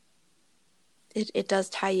it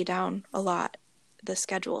does tie you down a lot, the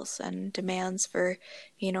schedules and demands for,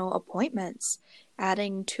 you know, appointments,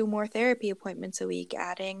 adding 2 more therapy appointments a week,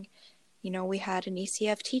 adding, you know, we had an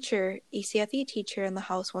ECFE teacher in the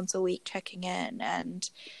house once a week checking in,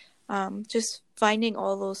 and just finding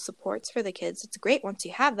all those supports for the kids. It's great once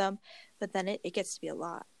you have them, but then it gets to be a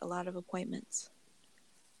lot of appointments.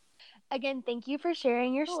 Again, thank you for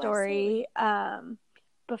sharing your story.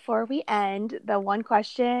 Before we end, the one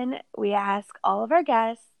question we ask all of our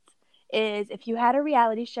guests is, if you had a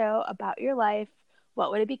reality show about your life,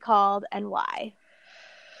 what would it be called and why?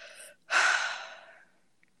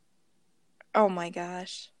 Oh my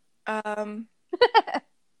gosh.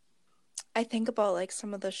 I think about like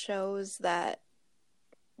some of the shows that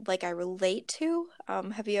like I relate to.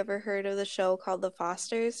 Have you ever heard of the show called The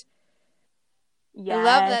Fosters? Yes. I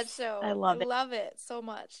love that show. I love it so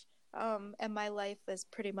much. And my life is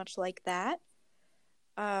pretty much like that.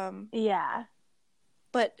 Yeah.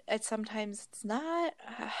 But sometimes it's not.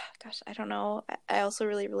 Gosh, I don't know. I also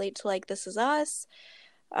really relate to like This Is Us.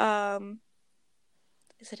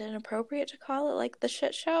 Is it inappropriate to call it like the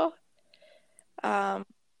shit show? No.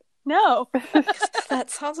 That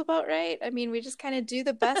sounds about right. I mean, we just kind of do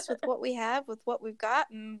the best with what we have, with what we've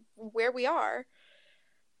got, and where we are.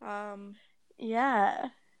 Yeah.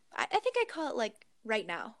 I think I call it like Right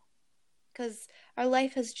Now, because our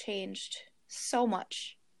life has changed so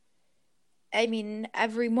much. I mean,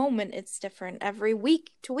 every moment it's different. Every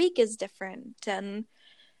week to week is different. And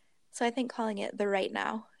so I think calling it the Right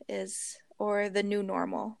Now or the New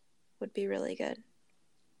Normal would be really good.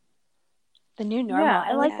 The New Normal. Yeah,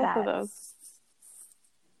 I like both of those.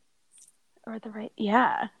 Or the right.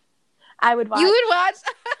 Yeah. I would watch. You would watch?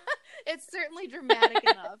 It's certainly dramatic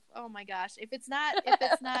enough. Oh my gosh. If it's not,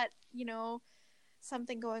 you know,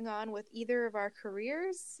 something going on with either of our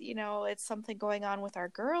careers, you know, it's something going on with our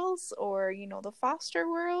girls, or, you know, the foster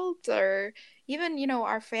world, or even, you know,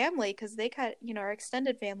 our family, because they got, you know, our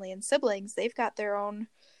extended family and siblings, they've got their own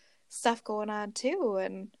stuff going on too.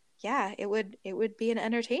 And yeah, it would be an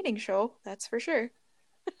entertaining show, that's for sure.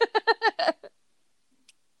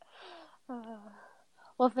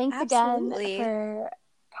 Well, thanks Absolutely. again for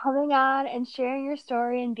coming on and sharing your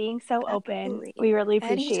story and being so open. We really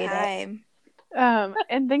appreciate it.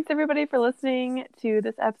 And thanks everybody for listening to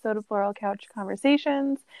this episode of Floral Couch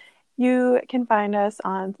Conversations. You can find us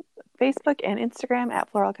on Facebook and Instagram at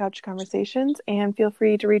Floral Couch Conversations, and feel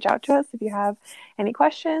free to reach out to us if you have any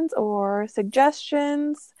questions or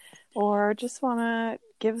suggestions, or just want to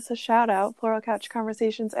give us a shout out,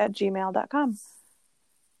 floralcouchconversations@gmail.com.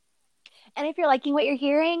 And if you're liking what you're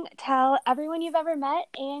hearing, tell everyone you've ever met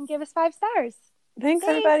and give us 5 stars. Thanks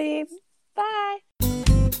everybody. Bye.